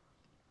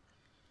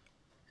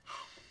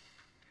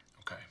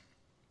 Okay.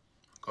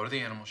 Go to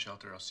the animal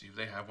shelter. I'll see if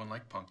they have one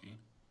like Punky.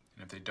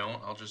 And if they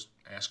don't, I'll just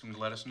ask them to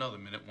let us know the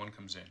minute one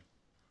comes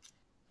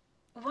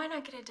in. Why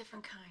not get a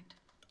different kind?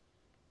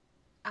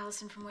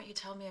 Allison, from what you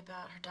told me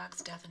about her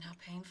dog's death and how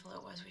painful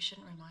it was, we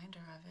shouldn't remind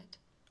her of it.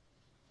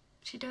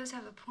 She does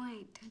have a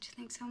point, don't you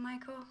think so,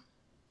 Michael?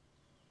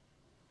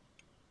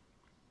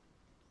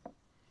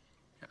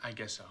 Yeah, I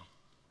guess so.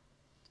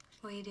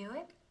 Will you do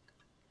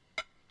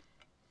it?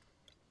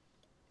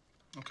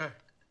 Okay.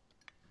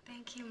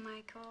 Thank you,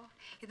 Michael.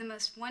 You're the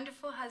most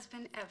wonderful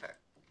husband ever.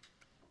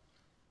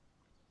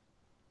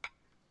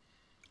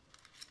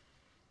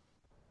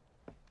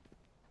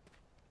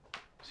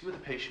 See with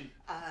the patient?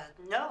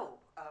 No.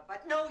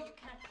 But no, you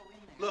can't go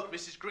in there. Look,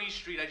 Mrs.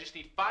 Greenstreet, I just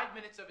need 5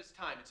 minutes of his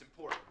time. It's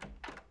important.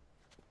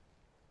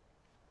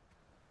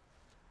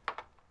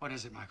 What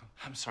is it, Michael?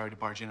 I'm sorry to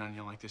barge in on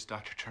you like this,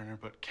 Dr. Turner,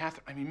 but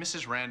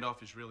Mrs.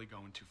 Randolph is really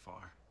going too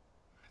far.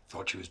 I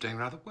thought she was doing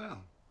rather well.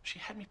 She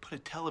had me put a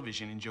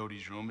television in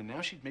Jody's room, and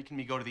now she's making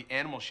me go to the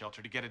animal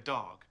shelter to get a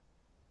dog.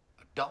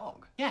 A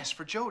dog? Yes,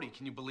 for Jody.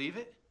 Can you believe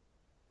it?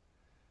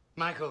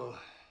 Michael,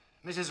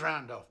 Mrs.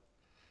 Randolph,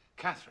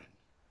 Catherine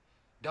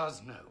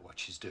does know what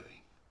she's doing.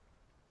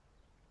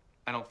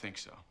 I don't think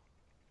so.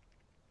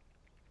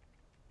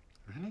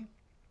 Really?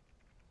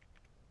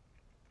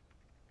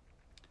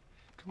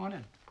 Come on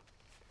in.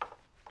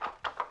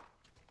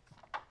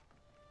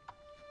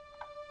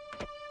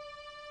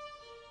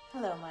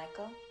 Hello,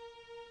 Michael.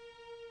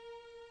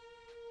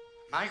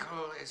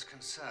 Michael is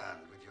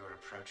concerned with your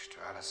approach to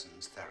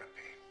Allison's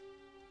therapy.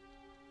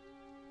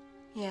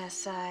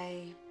 Yes,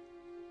 I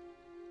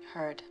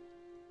heard.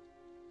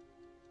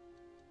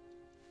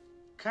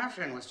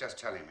 Catherine was just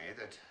telling me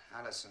that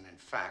Allison, in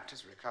fact,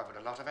 has recovered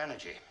a lot of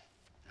energy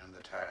and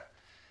that her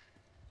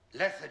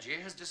lethargy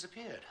has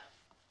disappeared.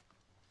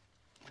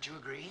 Would you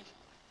agree?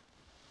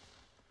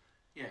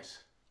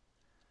 Yes.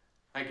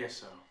 I guess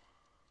so.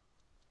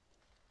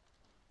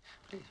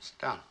 Please, sit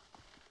down.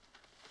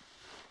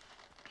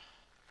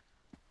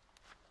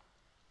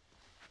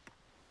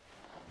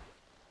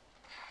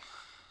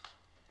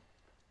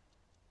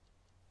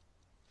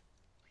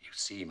 You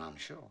seem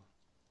unsure.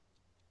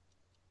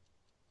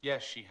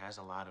 Yes, she has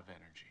a lot of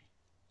energy.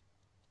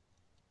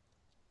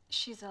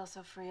 She's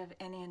also free of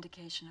any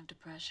indication of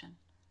depression.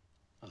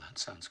 Well, that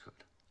sounds good.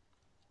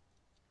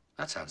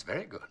 That sounds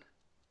very good.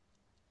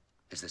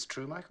 Is this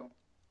true, Michael?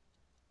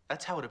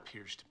 That's how it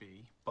appears to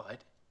be,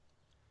 but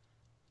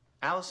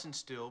Allison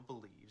still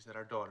believes that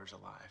our daughter's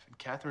alive, and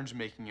Catherine's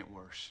making it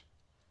worse.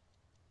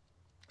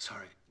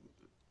 Sorry,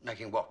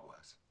 making what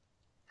worse?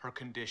 Her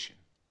condition.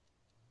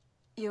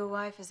 Your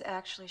wife is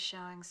actually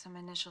showing some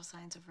initial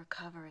signs of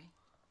recovery.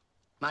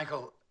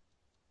 Michael,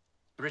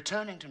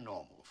 returning to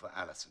normal for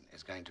Allison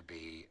is going to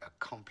be a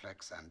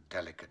complex and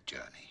delicate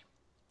journey.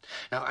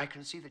 Now, I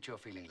can see that you're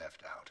feeling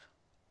left out,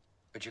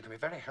 but you can be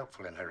very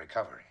helpful in her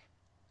recovery.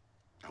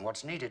 And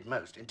what's needed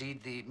most,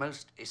 indeed the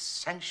most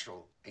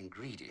essential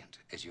ingredient,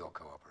 is your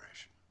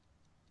cooperation.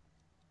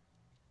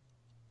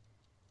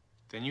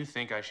 Then you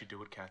think I should do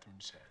what Catherine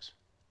says?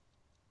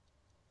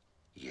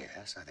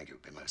 Yes, I think it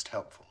would be most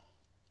helpful.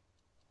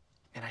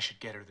 And I should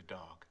get her the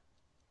dog.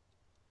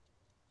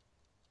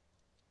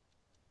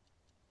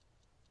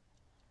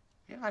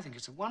 Yeah, I think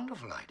it's a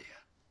wonderful idea.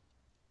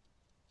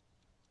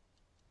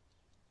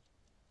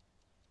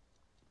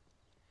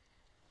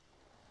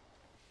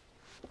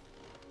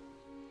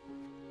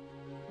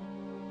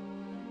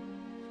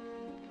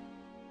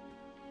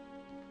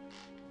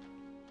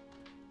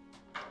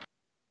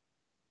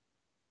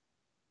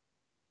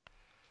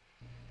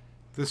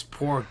 This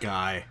poor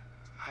guy.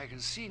 I can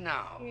see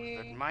now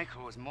that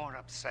Michael was more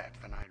upset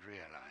than I'd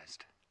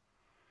realized.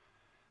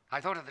 I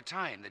thought at the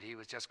time that he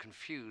was just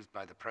confused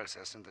by the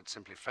process and that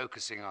simply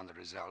focusing on the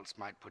results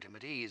might put him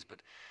at ease,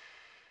 but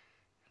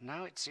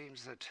now it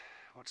seems that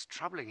what's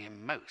troubling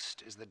him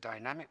most is the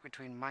dynamic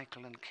between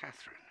Michael and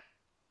Catherine.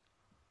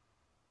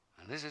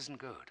 And this isn't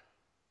good.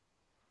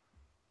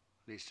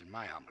 At least in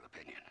my humble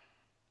opinion.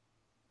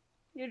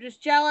 You're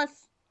just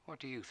jealous. What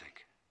do you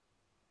think?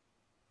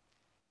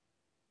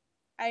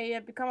 I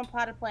have become a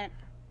potted plant.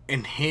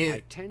 And his...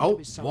 I tend oh, to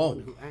be someone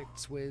whoa. who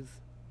acts with...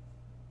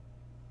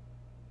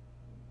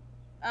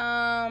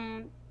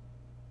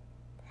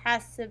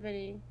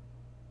 Passivity.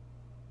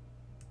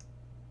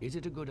 Is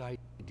it a good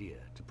idea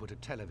to put a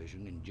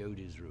television in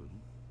Jodie's room?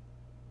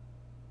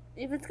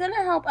 If it's gonna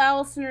help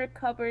Allison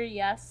recover,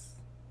 yes.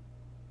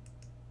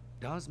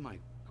 Does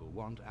Michael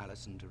want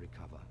Allison to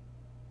recover?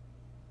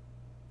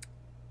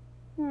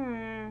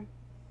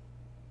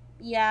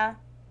 Yeah.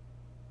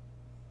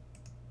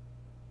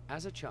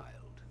 As a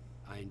child,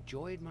 I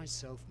enjoyed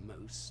myself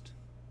most.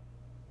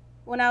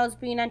 When I was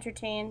being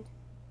entertained.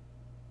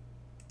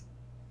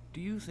 Do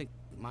you think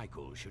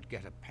Michael should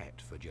get a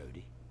pet for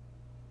Jodie?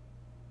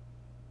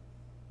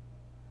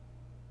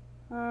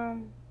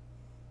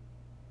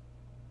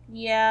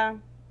 Yeah.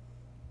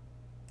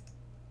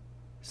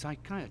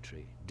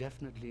 Psychiatry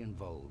definitely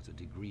involves a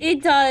degree.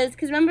 It does,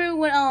 because remember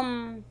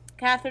when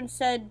Catherine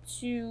said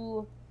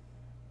to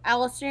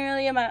Allison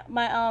earlier,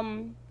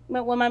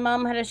 when my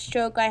mom had a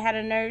stroke, I had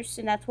a nurse,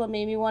 and that's what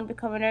made me want to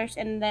become a nurse,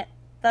 and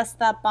thus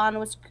that bond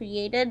was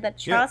created, that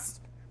trust,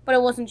 but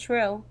it wasn't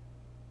true.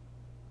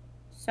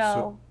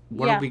 So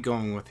what are we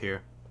going with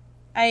here?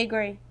 I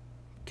agree.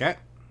 Okay.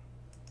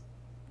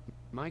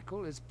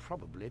 Michael is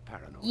probably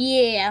paranoid.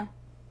 Yeah.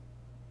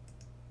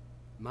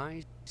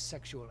 My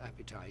sexual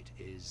appetite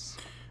is...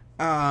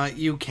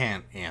 You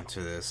can't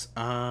answer this.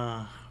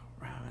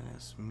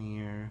 Ravenous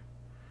mirror.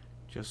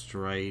 Just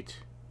right.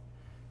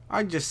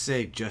 I'd just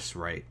say just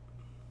right.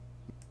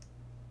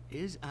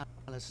 Is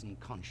Allison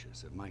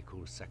conscious of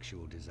Michael's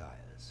sexual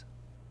desires?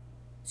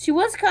 She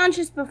was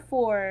conscious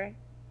before,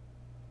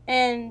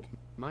 and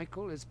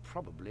Michael is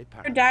probably her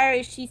paranoid.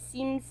 diary, she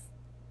seems...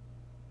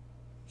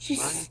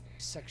 My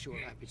sexual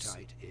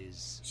appetite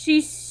is...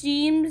 She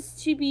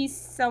seems to be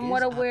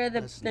somewhat aware of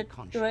the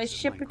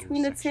relationship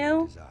between the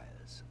two.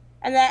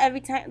 And that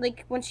every time,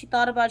 like, when she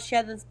thought about it, she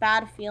had this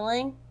bad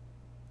feeling.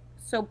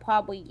 So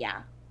probably,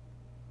 yeah.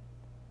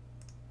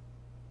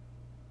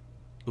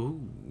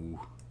 Ooh.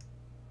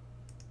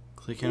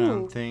 Clicking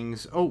on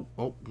things. Oh,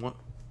 what?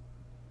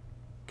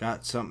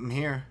 Got something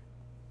here.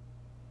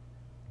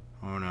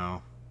 Oh,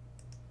 no.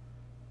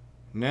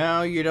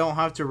 No, you don't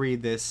have to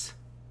read this.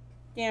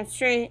 Damn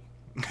straight.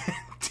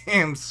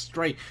 Damn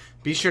straight.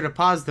 Be sure to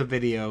pause the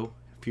video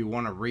if you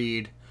want to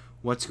read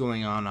what's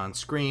going on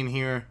screen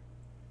here.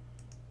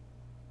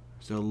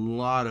 There's a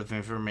lot of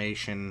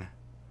information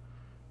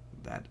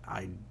that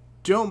I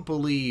don't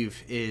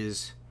believe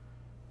is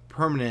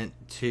permanent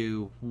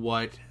to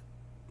what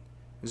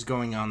is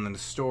going on in the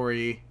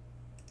story.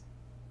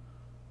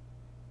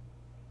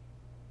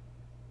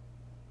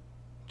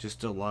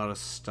 Just a lot of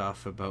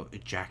stuff about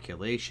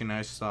ejaculation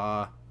I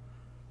saw.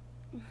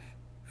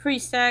 Free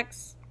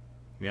sex.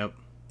 Yep.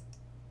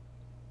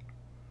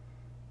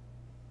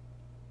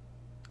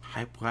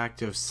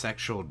 Hypoactive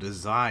sexual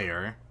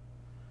desire.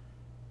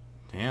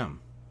 Damn.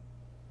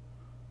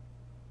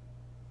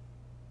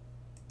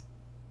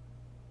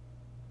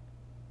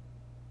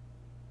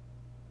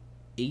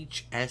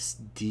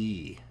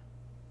 HSD.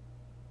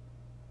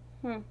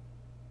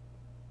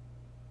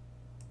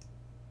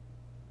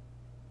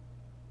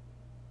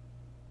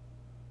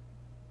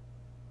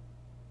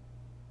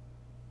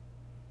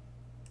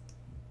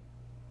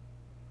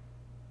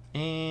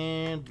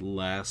 And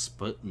last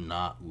but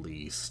not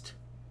least.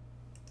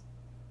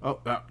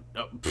 Thought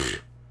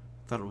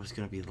it was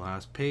going to be the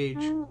last page.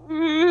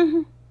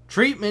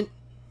 Treatment.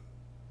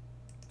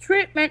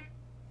 Treatment.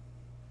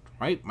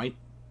 Right, mate.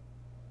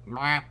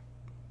 Blah.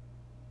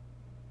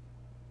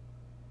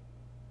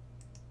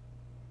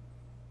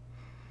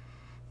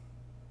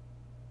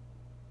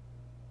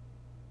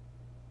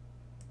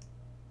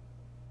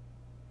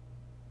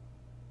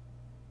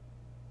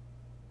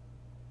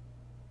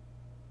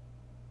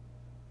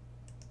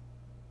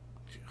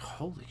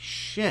 Holy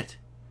shit.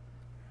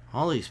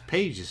 All these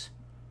pages.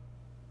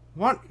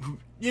 What?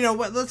 You know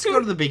what? Let's go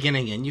to the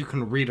beginning and you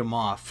can read them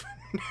off.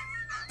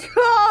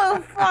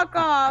 Oh, fuck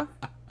off.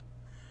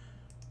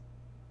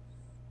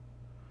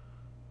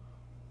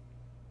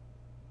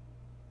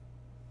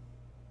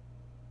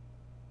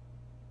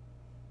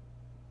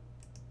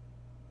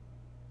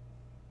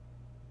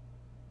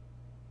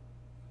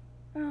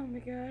 Oh my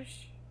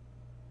gosh.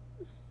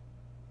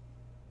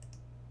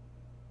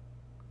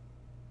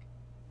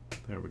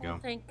 There we go. Oh,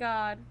 thank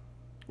God.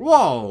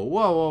 Whoa,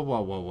 whoa, whoa,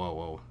 whoa, whoa, whoa,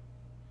 whoa.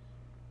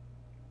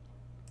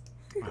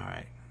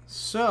 Alright,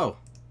 so.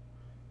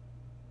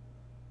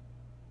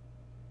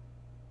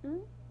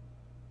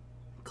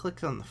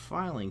 Click on the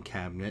filing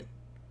cabinet.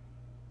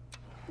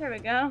 There we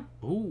go.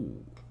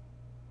 Ooh.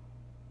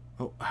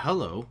 Oh,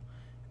 hello.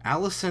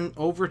 Allison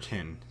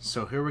Overton.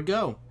 So here we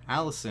go.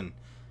 Allison.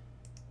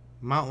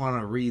 Might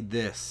want to read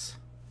this.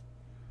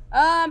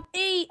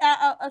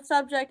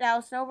 Subject,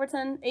 Allison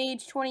Overton,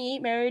 age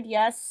 28, married,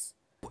 yes.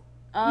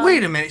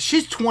 Wait a minute,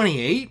 she's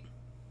 28?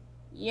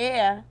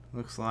 Yeah.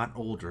 Looks a lot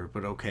older,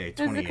 but okay,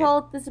 28.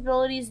 Physical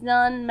disabilities,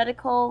 none.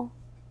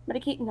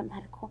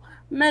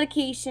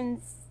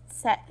 Medications,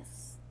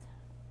 sex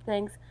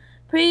things.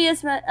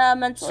 Previous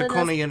mental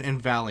Zirconium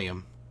and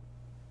Valium.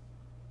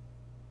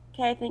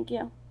 Okay, thank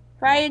you.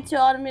 Prior to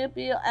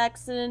automobile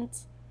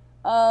accident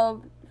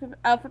of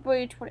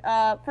February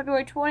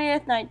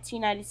 20th,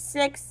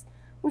 1996,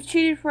 was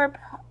treated for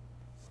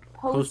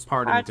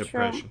postpartum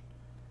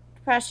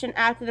depression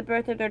after the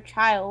birth of their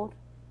child.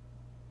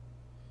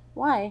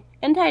 Why?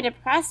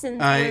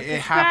 Antidepressants. It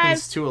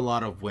happens to a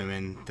lot of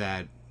women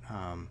that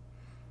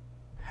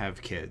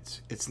have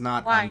kids. It's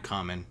not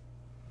uncommon.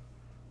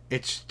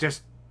 It's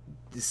just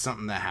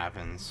something that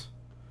happens.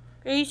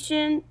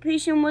 Patient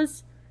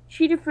was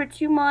treated for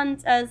 2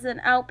 months as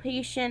an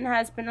outpatient.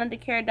 Has been under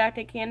care of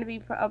Dr.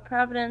 Canopy of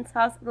Providence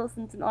Hospital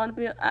since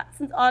automobile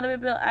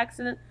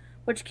accident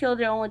which killed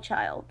their only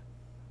child.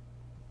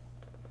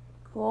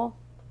 Cool.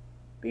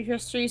 Brief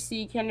history,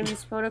 see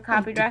Canopy's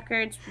photocopied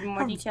records for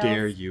more details. How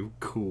dare you?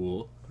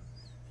 Cool.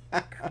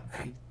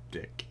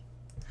 Dick.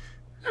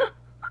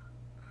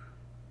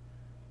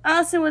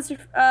 Allison was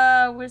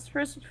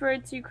first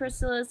referred to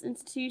Chrysalis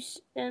Institute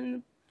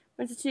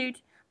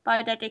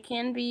by Dr.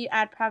 Canby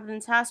at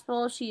Providence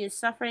Hospital. She is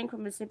suffering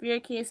from a severe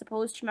case of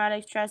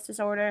post-traumatic stress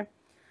disorder,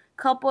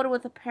 coupled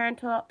with a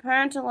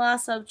parental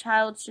loss of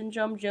child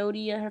syndrome.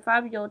 Jody, her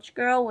 5-year-old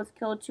girl, was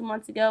killed 2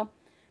 months ago.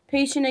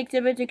 Patient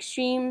exhibits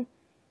extreme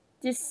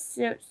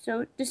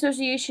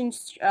dissociation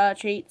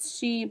traits.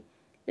 She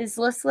is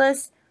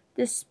listless,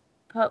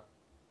 despondent,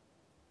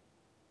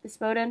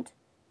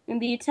 and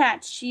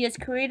detached. She has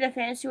created a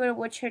fantasy world in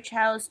which her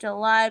child is still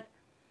alive.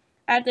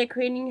 After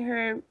training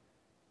her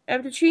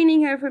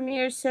for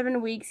mere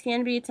 7 weeks,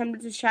 Canby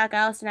attempted to shock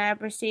Allison out of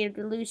her state of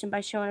delusion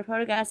by showing her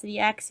photographs of the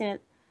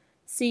accident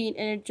scene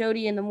and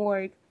Jody in the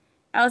morgue.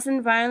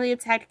 Allison violently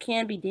attacked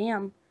Canby.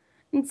 Damn.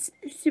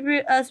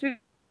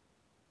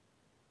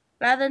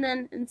 Rather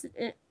than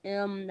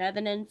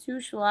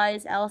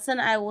institutionalize Allison,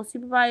 I will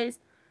supervise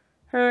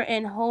her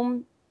in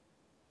home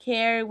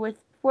care with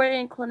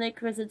 4 clinic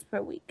visits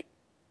per week.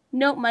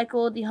 Note,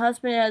 Michael, the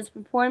husband has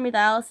informed me that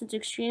Allison is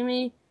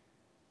extremely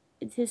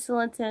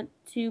hesitant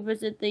to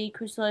visit the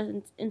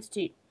Chrysalis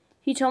Institute.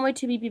 He told me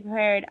to be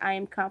prepared. I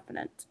am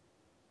confident.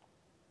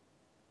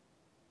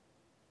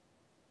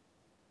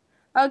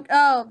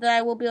 That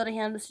I will be able to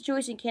handle the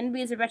situation.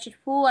 Canby is a wretched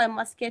fool. I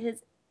must get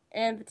his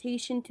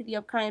invitation to the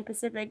upcoming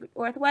Pacific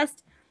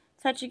Northwest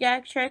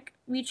psychiatric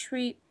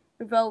retreat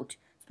revoked.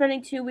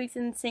 Spending 2 weeks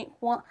in St.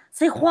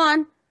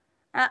 Juan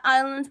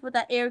Islands with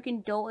that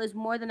arrogant dolt is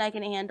more than I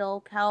can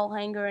handle. Cal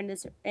Hanger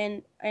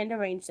and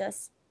arrange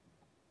this.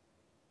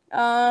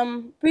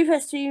 Brief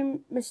history: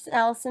 Miss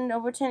Allison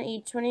Overton,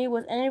 age 20,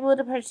 was unable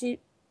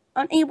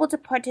to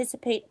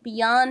participate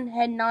beyond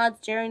head nods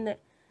during the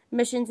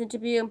admissions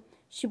interview.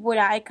 She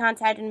avoided eye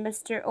contact, and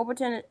Mr.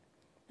 Overton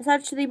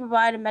essentially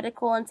provided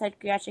medical and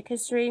psychiatric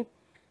history.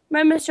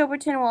 Met Mr.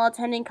 Overton while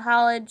attending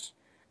college,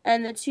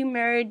 and the two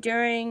married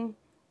during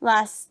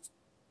last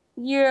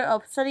year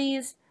of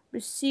studies.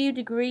 Received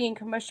a degree in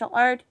commercial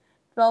art,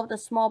 developed a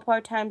small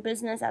part-time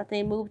business after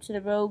they moved to the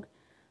Rogue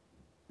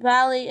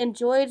Valley,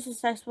 enjoyed a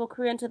successful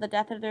career until the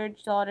death of their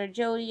daughter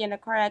Jody in a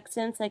car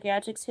accident.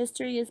 Psychiatric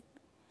history has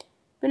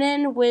been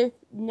in with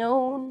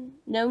known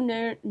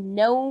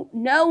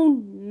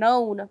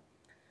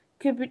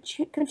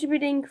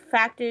contributing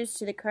factors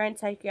to the current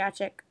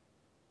psychiatric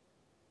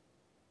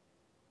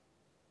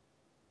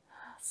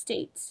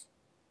state.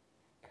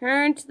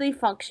 Currently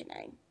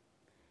functioning.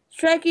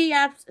 Striking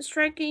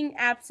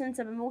absence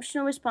of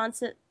emotional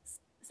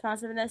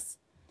responsiveness.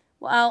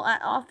 While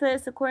at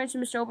office, according to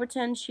Mr.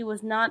 Overton, she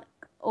was not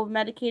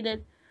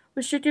over-medicated.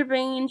 Restricted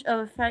range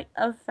of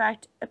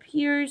effect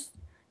appears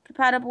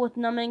compatible with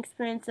numbing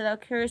experience that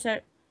occurs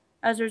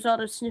as a result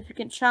of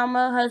significant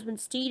trauma.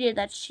 Husband stated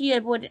that she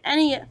avoided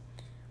any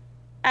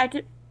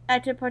active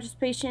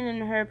participation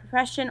in her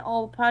profession.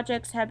 All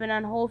projects have been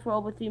on hold for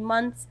over 3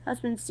 months.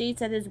 Husband states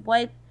that his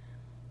wife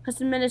has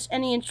diminished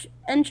any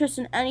interest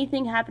in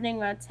anything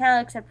happening around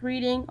town except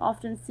reading,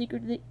 often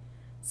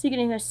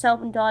secreting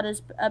herself in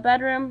daughter's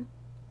bedroom.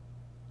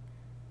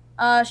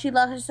 She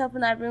locked herself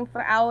in that room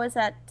for hours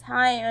at a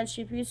time, and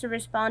she refused to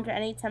respond to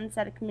any attempts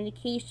at a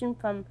communication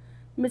from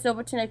Miss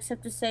Overton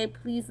except to say,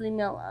 "Please leave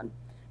me alone."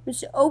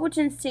 Mr.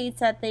 Overton states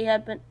that they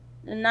have been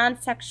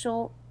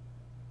non-sexual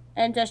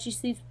and that she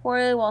sleeps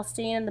poorly while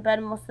staying in the bed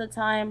most of the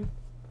time,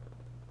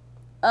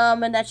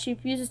 and that she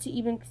refuses to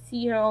even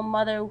see her own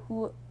mother,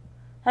 who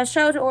has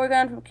traveled to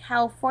Oregon from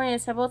California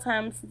several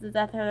times since the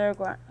death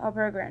of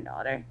her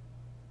granddaughter.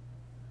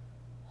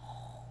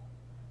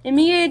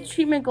 Immediate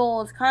treatment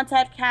goals: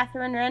 contact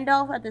Catherine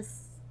Randolph at the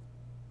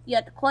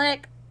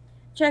clinic.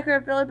 Check her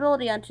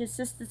availability on to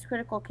assist this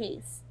critical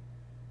case.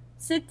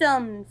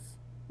 Symptoms: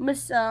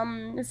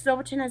 Mrs.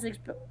 Overton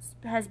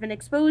has been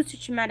exposed to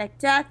traumatic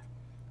death.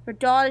 Her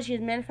daughter, she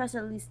has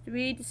manifested at least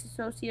 3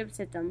 dissociative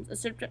symptoms.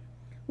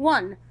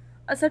 1.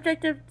 A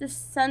subjective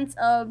sense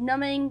of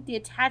numbing,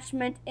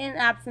 detachment, and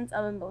absence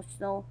of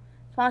emotional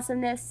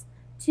responsiveness.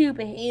 2.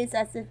 Behaves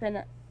as if in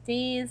a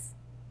daze.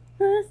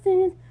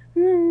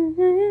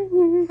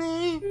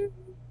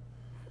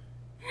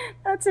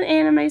 That's an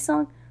anime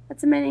song.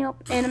 That's an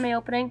anime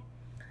opening.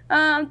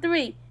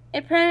 3.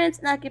 Impairments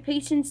in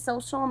occupation,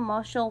 social, and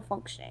emotional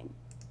functioning.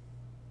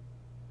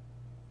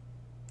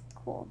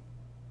 Cool.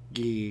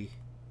 Yeah.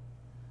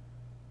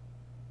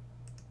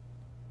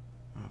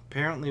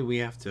 Apparently we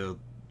have to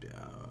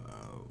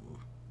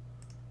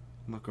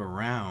look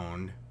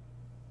around.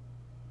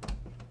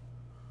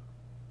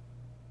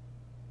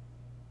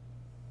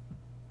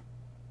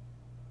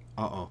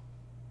 Uh-oh.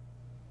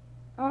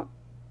 Oh.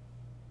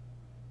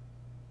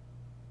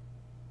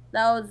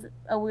 That was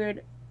a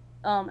weird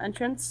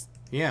entrance.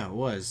 Yeah, it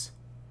was.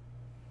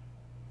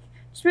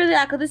 Just really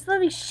awkward. Just let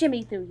me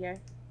shimmy through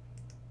here.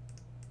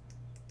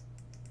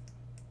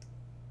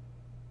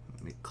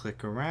 Let me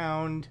click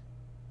around.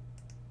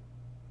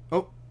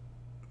 Oh.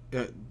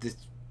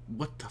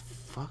 What the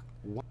fuck?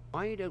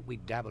 Why don't we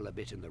dabble a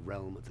bit in the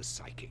realm of the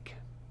psychic?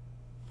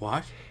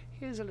 What?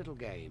 Here's a little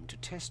game to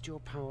test your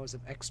powers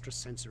of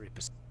extrasensory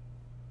perception.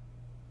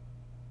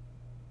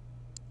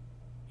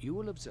 you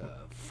will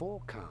observe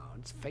 4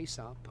 cards face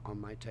up on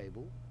my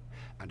table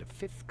and a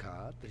 5th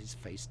card that is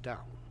face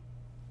down.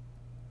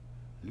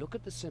 Look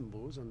at the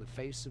symbols on the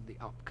face of the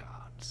up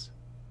cards.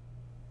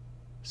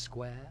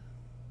 Square,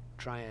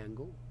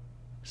 triangle,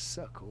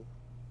 circle,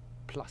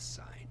 plus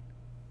sign.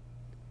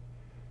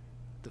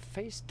 The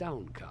face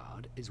down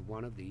card is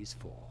one of these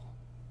 4.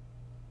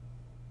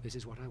 This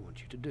is what I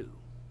want you to do.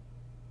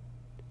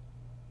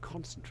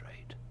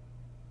 Concentrate.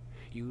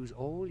 Use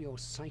all your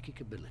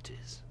psychic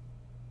abilities.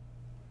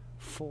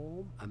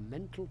 Form a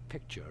mental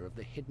picture of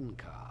the hidden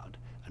card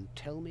and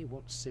tell me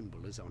what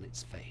symbol is on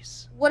its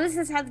face. What does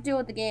this have to do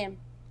with the game?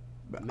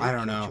 I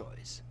don't Make know. your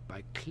choice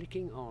by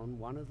clicking on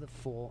one of the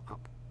 4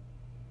 up.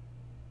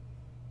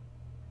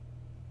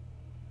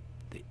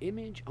 The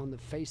image on the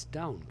face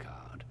down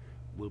card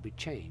will be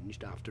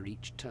changed after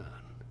each turn.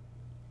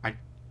 I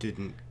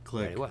didn't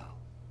click. Very well.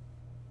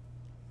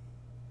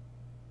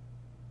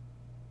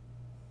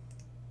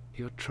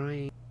 You're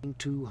trying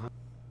too hard.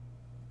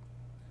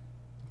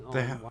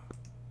 They have...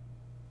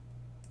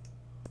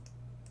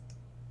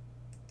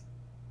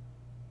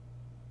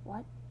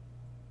 What?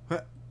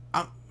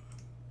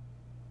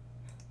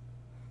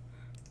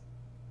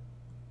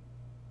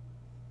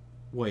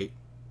 Wait.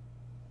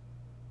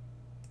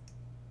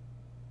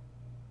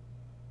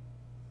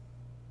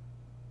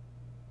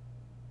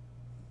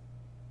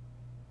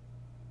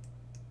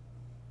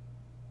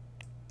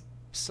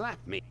 Slap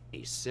me,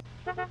 sis.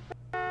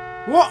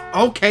 What?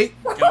 Okay.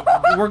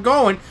 We're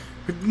going.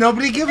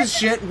 Nobody gives a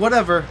shit.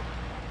 Whatever.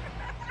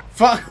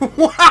 Fuck.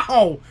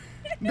 Wow.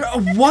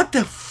 What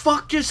the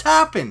fuck just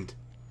happened?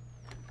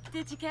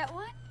 Did you get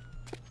one?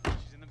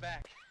 She's in the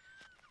back.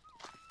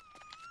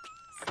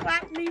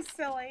 Slap me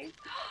silly.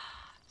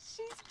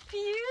 She's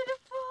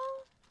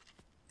beautiful.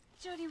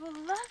 Jody will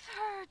love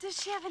her.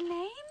 Does she have a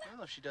name?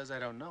 Well, if she does, I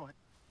don't know it.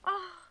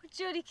 Oh,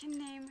 Jody can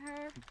name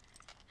her.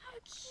 How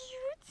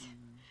cute.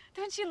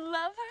 Don't you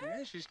love her?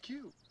 Yeah, she's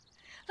cute.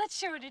 Let's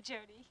show her to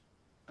Jody.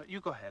 You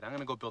go ahead. I'm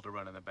gonna go build a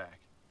run in the back.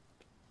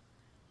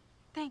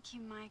 Thank you,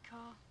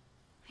 Michael.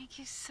 Thank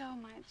you so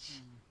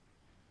much.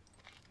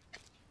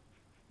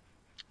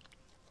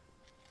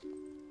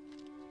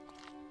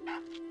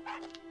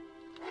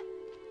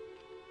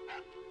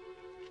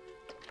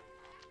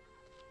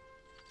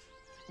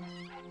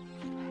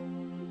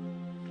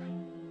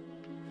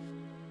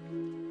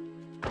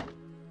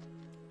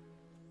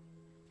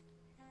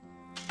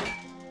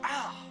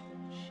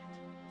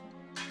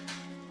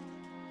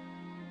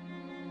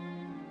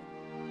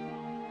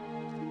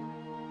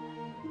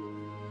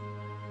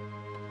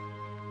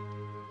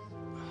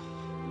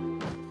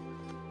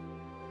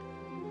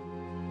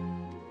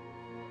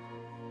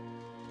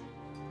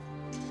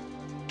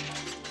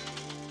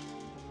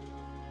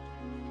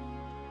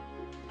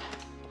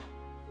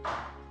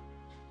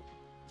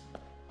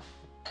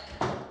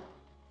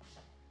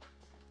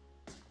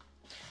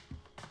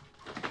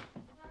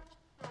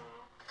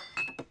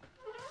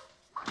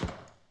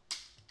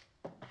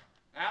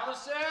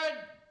 Allison!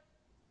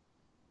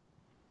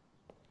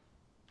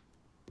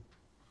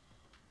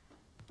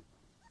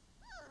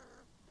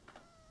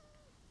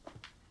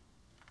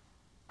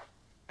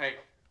 Hey,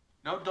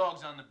 no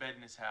dogs on the bed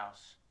in this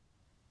house.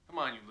 Come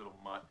on, you little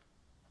mutt.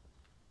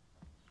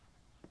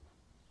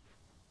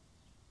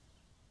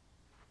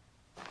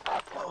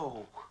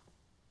 Whoa.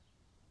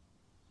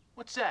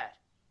 What's that?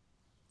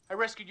 I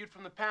rescued you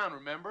from the pound,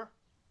 remember?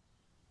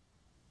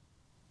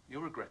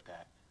 You'll regret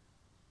that.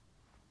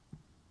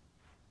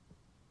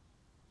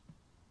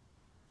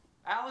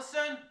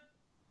 Allison?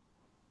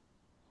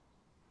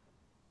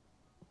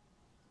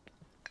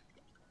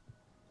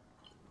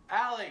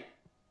 Allie?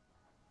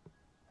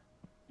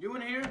 You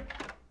in here?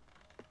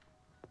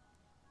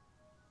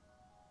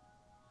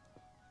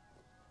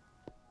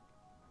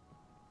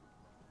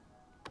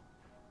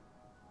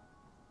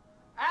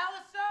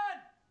 Allison!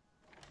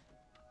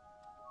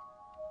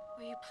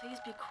 Will you please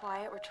be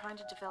quiet? We're trying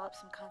to develop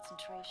some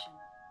concentration.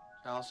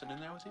 Is Allison in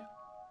there with you?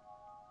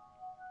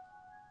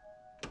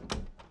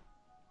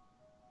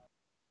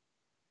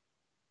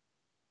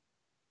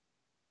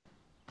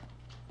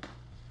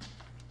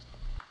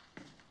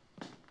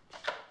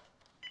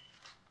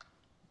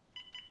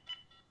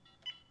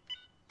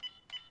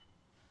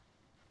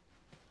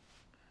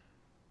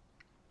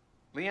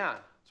 Leon,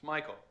 it's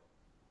Michael.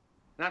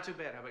 Not too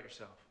bad. How about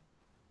yourself?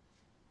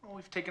 Well,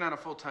 we've taken on a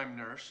full-time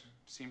nurse.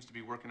 Seems to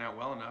be working out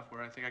well enough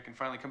where I think I can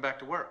finally come back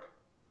to work.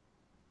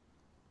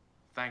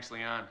 Thanks,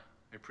 Leon.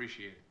 I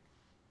appreciate it.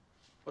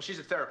 Well, she's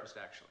a therapist,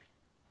 actually.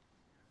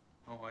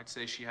 Oh, I'd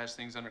say she has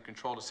things under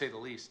control, to say the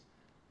least.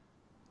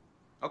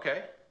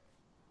 Okay.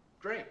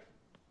 Great.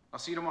 I'll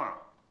see you tomorrow.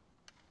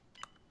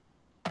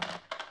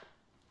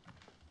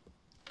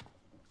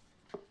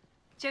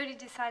 Jody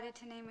decided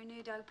to name her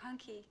new dog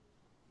Punky,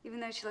 even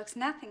though she looks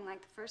nothing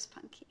like the first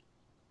Punky.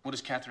 What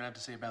does Catherine have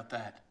to say about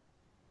that?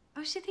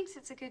 Oh, she thinks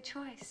it's a good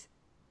choice.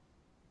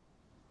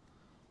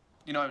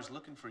 You know, I was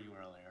looking for you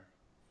earlier,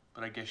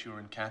 but I guess you were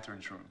in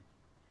Catherine's room.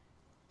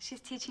 She's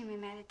teaching me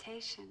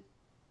meditation.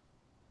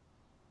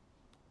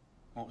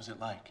 What was it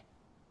like?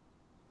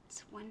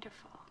 It's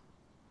wonderful.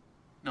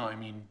 No, I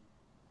mean,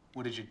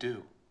 what did you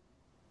do?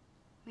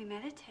 We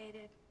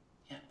meditated.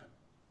 Yeah, but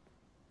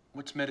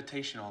what's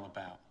meditation all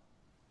about?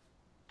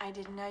 I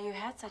didn't know you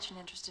had such an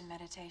interest in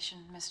meditation,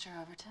 Mr.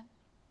 Overton.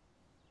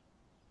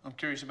 I'm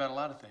curious about a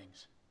lot of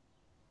things.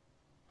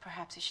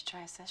 Perhaps you should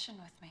try a session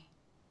with me.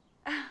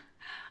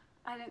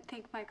 I don't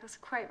think Michael's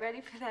quite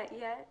ready for that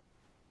yet.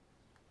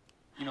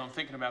 You know, I'm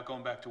thinking about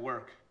going back to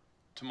work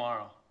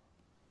tomorrow.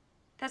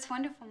 That's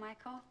wonderful,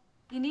 Michael.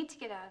 You need to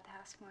get out of the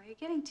house more. You're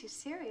getting too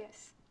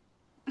serious.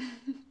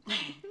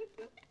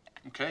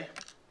 Okay,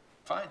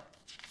 fine.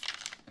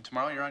 And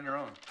tomorrow you're on your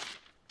own.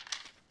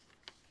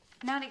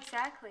 Not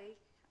exactly.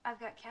 I've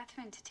got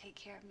Catherine to take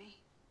care of me.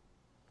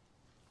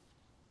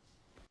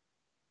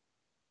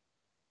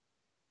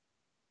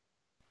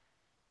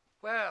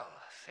 Well,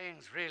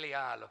 things really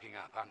are looking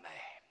up, aren't they?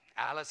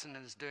 Allison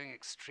is doing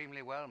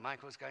extremely well.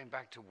 Michael's going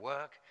back to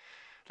work.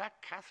 That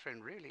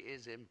Catherine really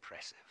is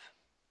impressive.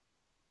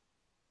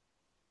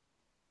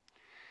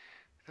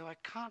 Though I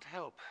can't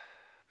help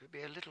but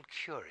be a little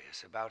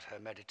curious about her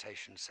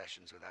meditation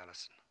sessions with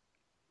Allison.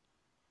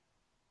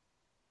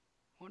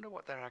 Wonder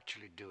what they're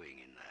actually doing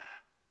in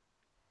there.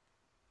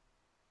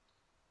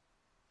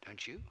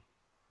 Don't you?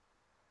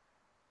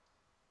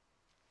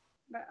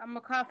 But I'm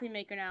a coffee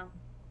maker now.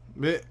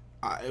 But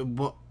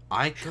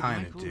I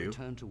kind of do.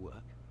 Return to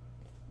work?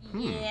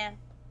 Yeah. You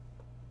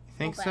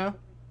think so?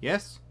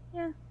 Yes?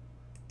 Yeah.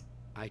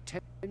 I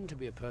tend to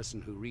be a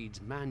person who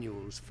reads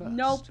manuals first.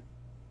 Nope.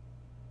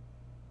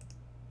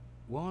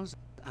 Was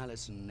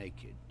Allison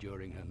naked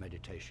during her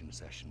meditation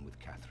session with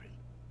Catherine?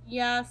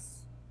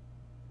 Yes.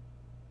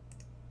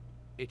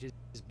 It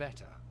is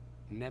better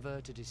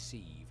never to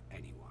deceive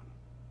anyone.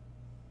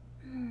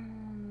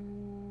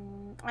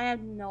 I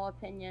have no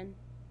opinion.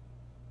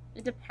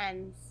 It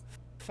depends.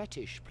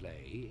 Fetish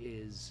play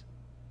is...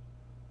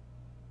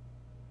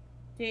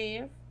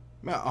 Dave?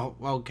 Oh,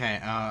 okay.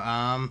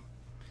 I'm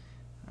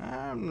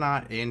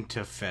not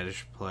into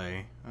fetish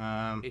play.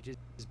 It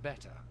is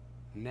better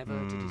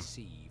never to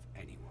deceive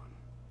anyone.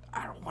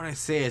 I don't want to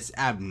say it's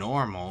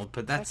abnormal,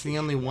 but that's the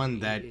only one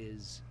that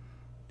is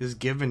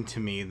given to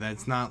me.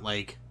 That's not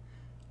like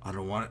I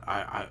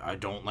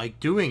don't like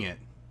doing it.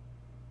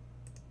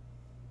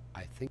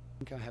 I think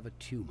I have a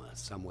tumor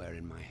somewhere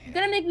in my head. You're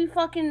gonna make me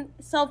fucking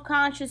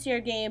self-conscious here,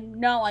 game.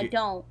 No, I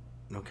don't.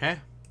 Okay.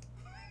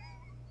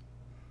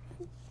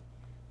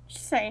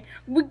 Just saying.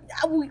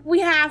 We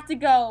have to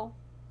go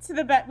to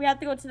the bed. We have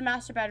to go to the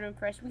master bedroom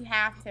first. We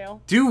have to.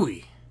 Do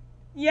we?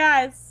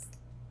 Yes.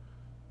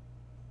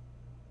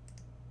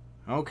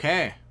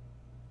 Okay.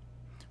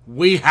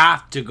 We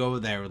have to go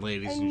there,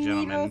 ladies and I need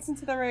gentlemen. to listen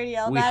to the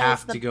radio. We That have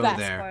is the to go best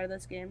there. part of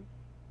this game.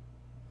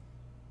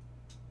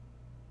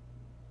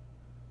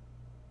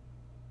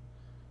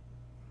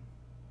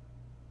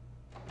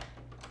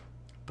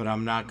 But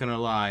I'm not gonna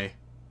lie.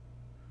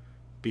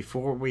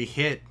 Before we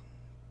hit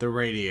the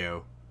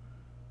radio,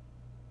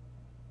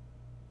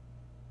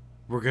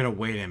 we're gonna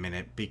wait a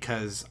minute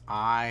because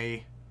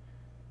I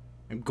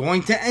am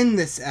going to end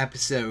this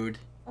episode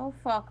Oh,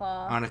 fuck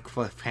off. on a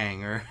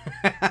cliffhanger.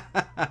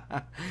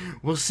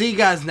 We'll see you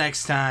guys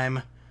next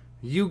time.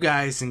 You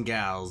guys and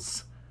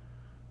gals.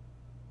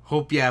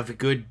 Hope you have a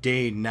good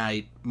day,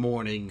 night,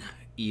 morning,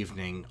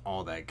 evening,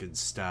 all that good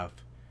stuff.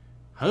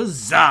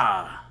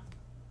 Huzzah!